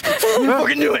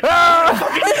fucking do it. Like,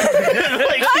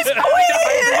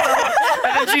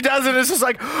 and then she does it. It's just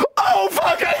like, oh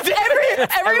fuck, I did it.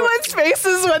 Everyone's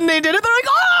faces when they did it, they're like,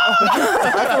 oh.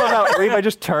 I love how Levi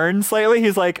just turns slightly.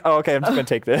 He's like, oh, okay, I'm just going to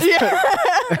take this.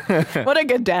 What a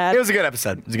good dad. It was a good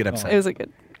episode. It was a good episode. It was a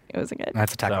good.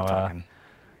 That's Attack on So, Talking.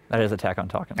 That is Attack on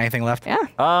Talking. Anything left?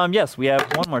 Yeah. Yes, we have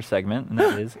one more segment, and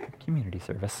that is community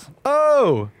service.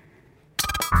 Oh.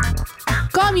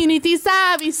 Community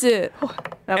service.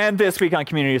 And this week on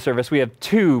community service, we have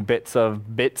 2 bits to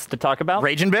talk about.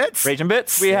 Ragin Bits? Ragin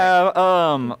Bits. We have,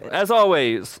 as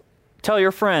always, tell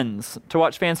your friends to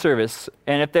watch fan service.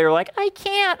 And if they're like, I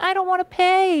can't, I don't want to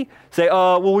pay, say,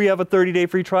 well, we have a 30-day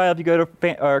free trial if you go to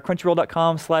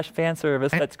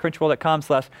crunchyroll.com/fanservice. That's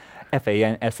crunchyroll.com/FANSERVICE.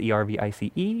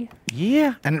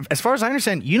 Yeah. And as far as I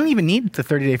understand, you don't even need the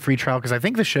 30-day free trial because I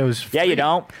think the show's free. Yeah, you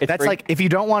don't. It's That's free. like if you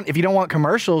don't want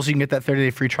commercials, you can get that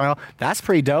 30-day free trial. That's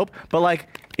pretty dope. But like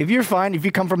if you're fine, if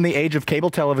you come from the age of cable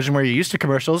television where you're used to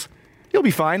commercials, you'll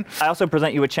be fine. I also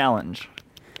present you a challenge.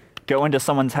 Go into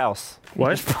someone's house.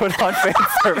 What? Just put on fan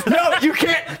service. No, you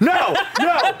can't. No.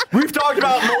 We've talked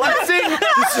about molesting,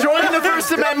 destroying the First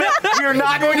Amendment. We are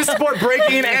not going to support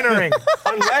breaking and entering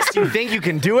unless you think you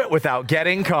can do it without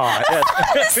getting caught.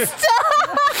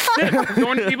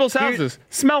 Going to people's houses,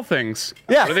 smell things.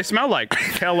 Yeah. What do they smell like?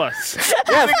 Tell us.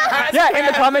 Yes. Yeah, in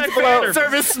the comments below.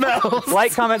 Service smells.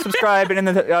 Like, comment, subscribe, and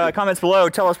in the comments below,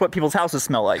 tell us what people's houses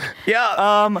smell like.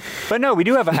 Yeah. But no, we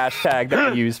do have a hashtag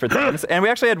that we use for things, and we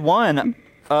actually had one.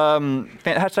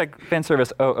 Hashtag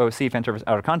fanservice OOC, fanservice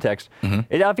out of context.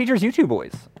 It features YouTube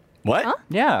boys. What? Huh?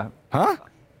 Yeah. Huh?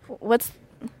 What's?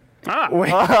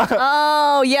 Wait.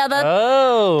 Oh yeah,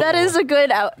 that is a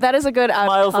good out. That is a good out.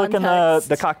 Miles of looking context.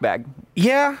 the cock bag.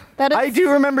 Yeah. That is- I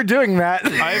do remember doing that. I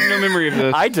have no memory of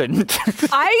this. I didn't.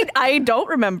 I don't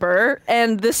remember,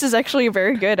 and this is actually a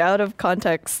very good out of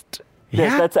context.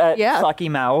 Yes, that's at Yeah. Saki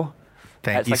Mao.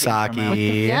 Thank you, At Saki.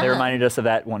 Yeah. They reminded us of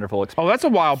that wonderful experience. Oh, that's a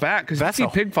while back because That's you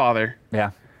a- see Pigfather.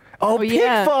 Yeah. Oh,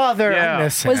 yeah. Pigfather. Yeah. I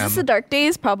miss him. Was this the dark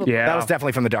days? Probably. Yeah. That was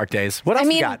definitely from the dark days. What else I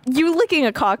mean, you got? you licking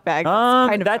a cock bag.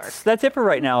 Kind of That's it for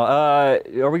right now.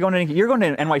 Are we going to? You're going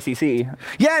to NYCC.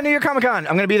 Yeah, New York Comic Con.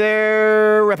 I'm going to be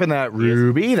there repping that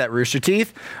Ruby, that Rooster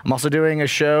Teeth. I'm also doing a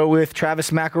show with Travis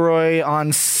McElroy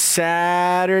on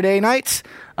Saturday nights.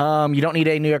 You don't need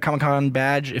a New York Comic Con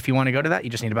badge if you want to go to that.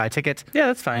 You just need to buy a ticket. Yeah,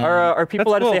 that's fine. Are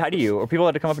people That's allowed to say cool. hi to you? Or people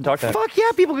allowed to come up and talk to you? Fuck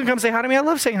yeah, people can come say hi to me. I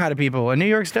love saying hi to people. And New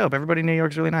York's dope. Everybody in New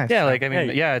York's really nice. Yeah, like I mean,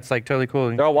 Yeah. yeah, it's like totally cool.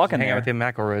 They're all walking hang there. out with the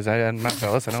McElroys. I'm not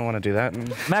jealous. I don't want to do that. And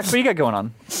Max, what do you got going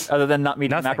on? Other than not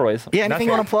meeting Nothing. McElroys? Yeah, anything Nothing.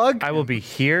 you want to plug? I will be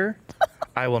here.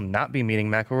 I will not be meeting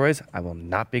McElroys. I will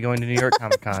not be going to New York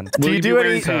Comic Con. Do Will you you do be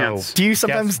wearing any? pants? Do you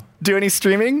sometimes do any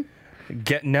streaming?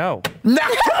 No. No,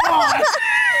 come on.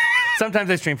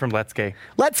 Sometimes I stream from Let's Gay.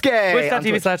 Let's get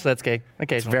Twitch.tv/Let's Gay.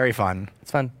 Occasionally. Very fun.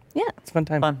 It's fun. Yeah. It's a fun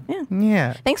time. Fun.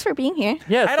 Yeah. Thanks for being here.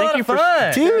 Yes, I had a thank lot you of for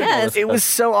fun. Dude, Yes. it was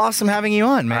so awesome having you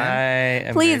on, I man. am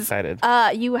very Please, excited.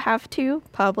 you have to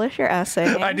publish your essay.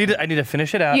 I need to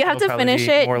finish it out. You have It'll to probably finish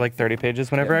be it. More like 30 pages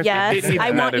whenever I Yes, It needs I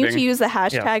some want you to editing. use the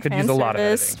hashtag could use a lot of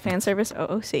fanservice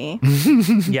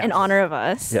OOC Yes. in honor of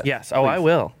us. Yeah. Yes. Oh, I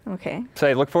will. Okay.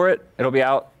 Say, look for it. It'll be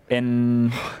out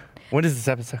in When does this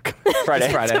episode come?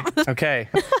 Friday. Okay.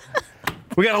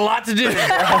 We got a lot to do.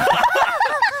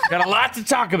 Got a lot to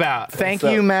talk about. Thank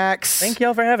So- you, Max. Thank you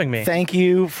all for having me. Thank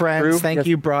you, friends. Drew, Thank yes,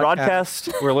 you, broadcast.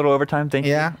 We're a little over time. Thank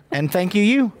you. Yeah, and thank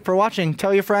you for watching.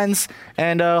 Tell your friends,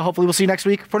 and hopefully we'll see you next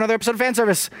week for another episode of Fan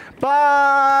Service.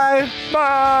 Bye.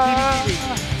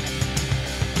 Bye.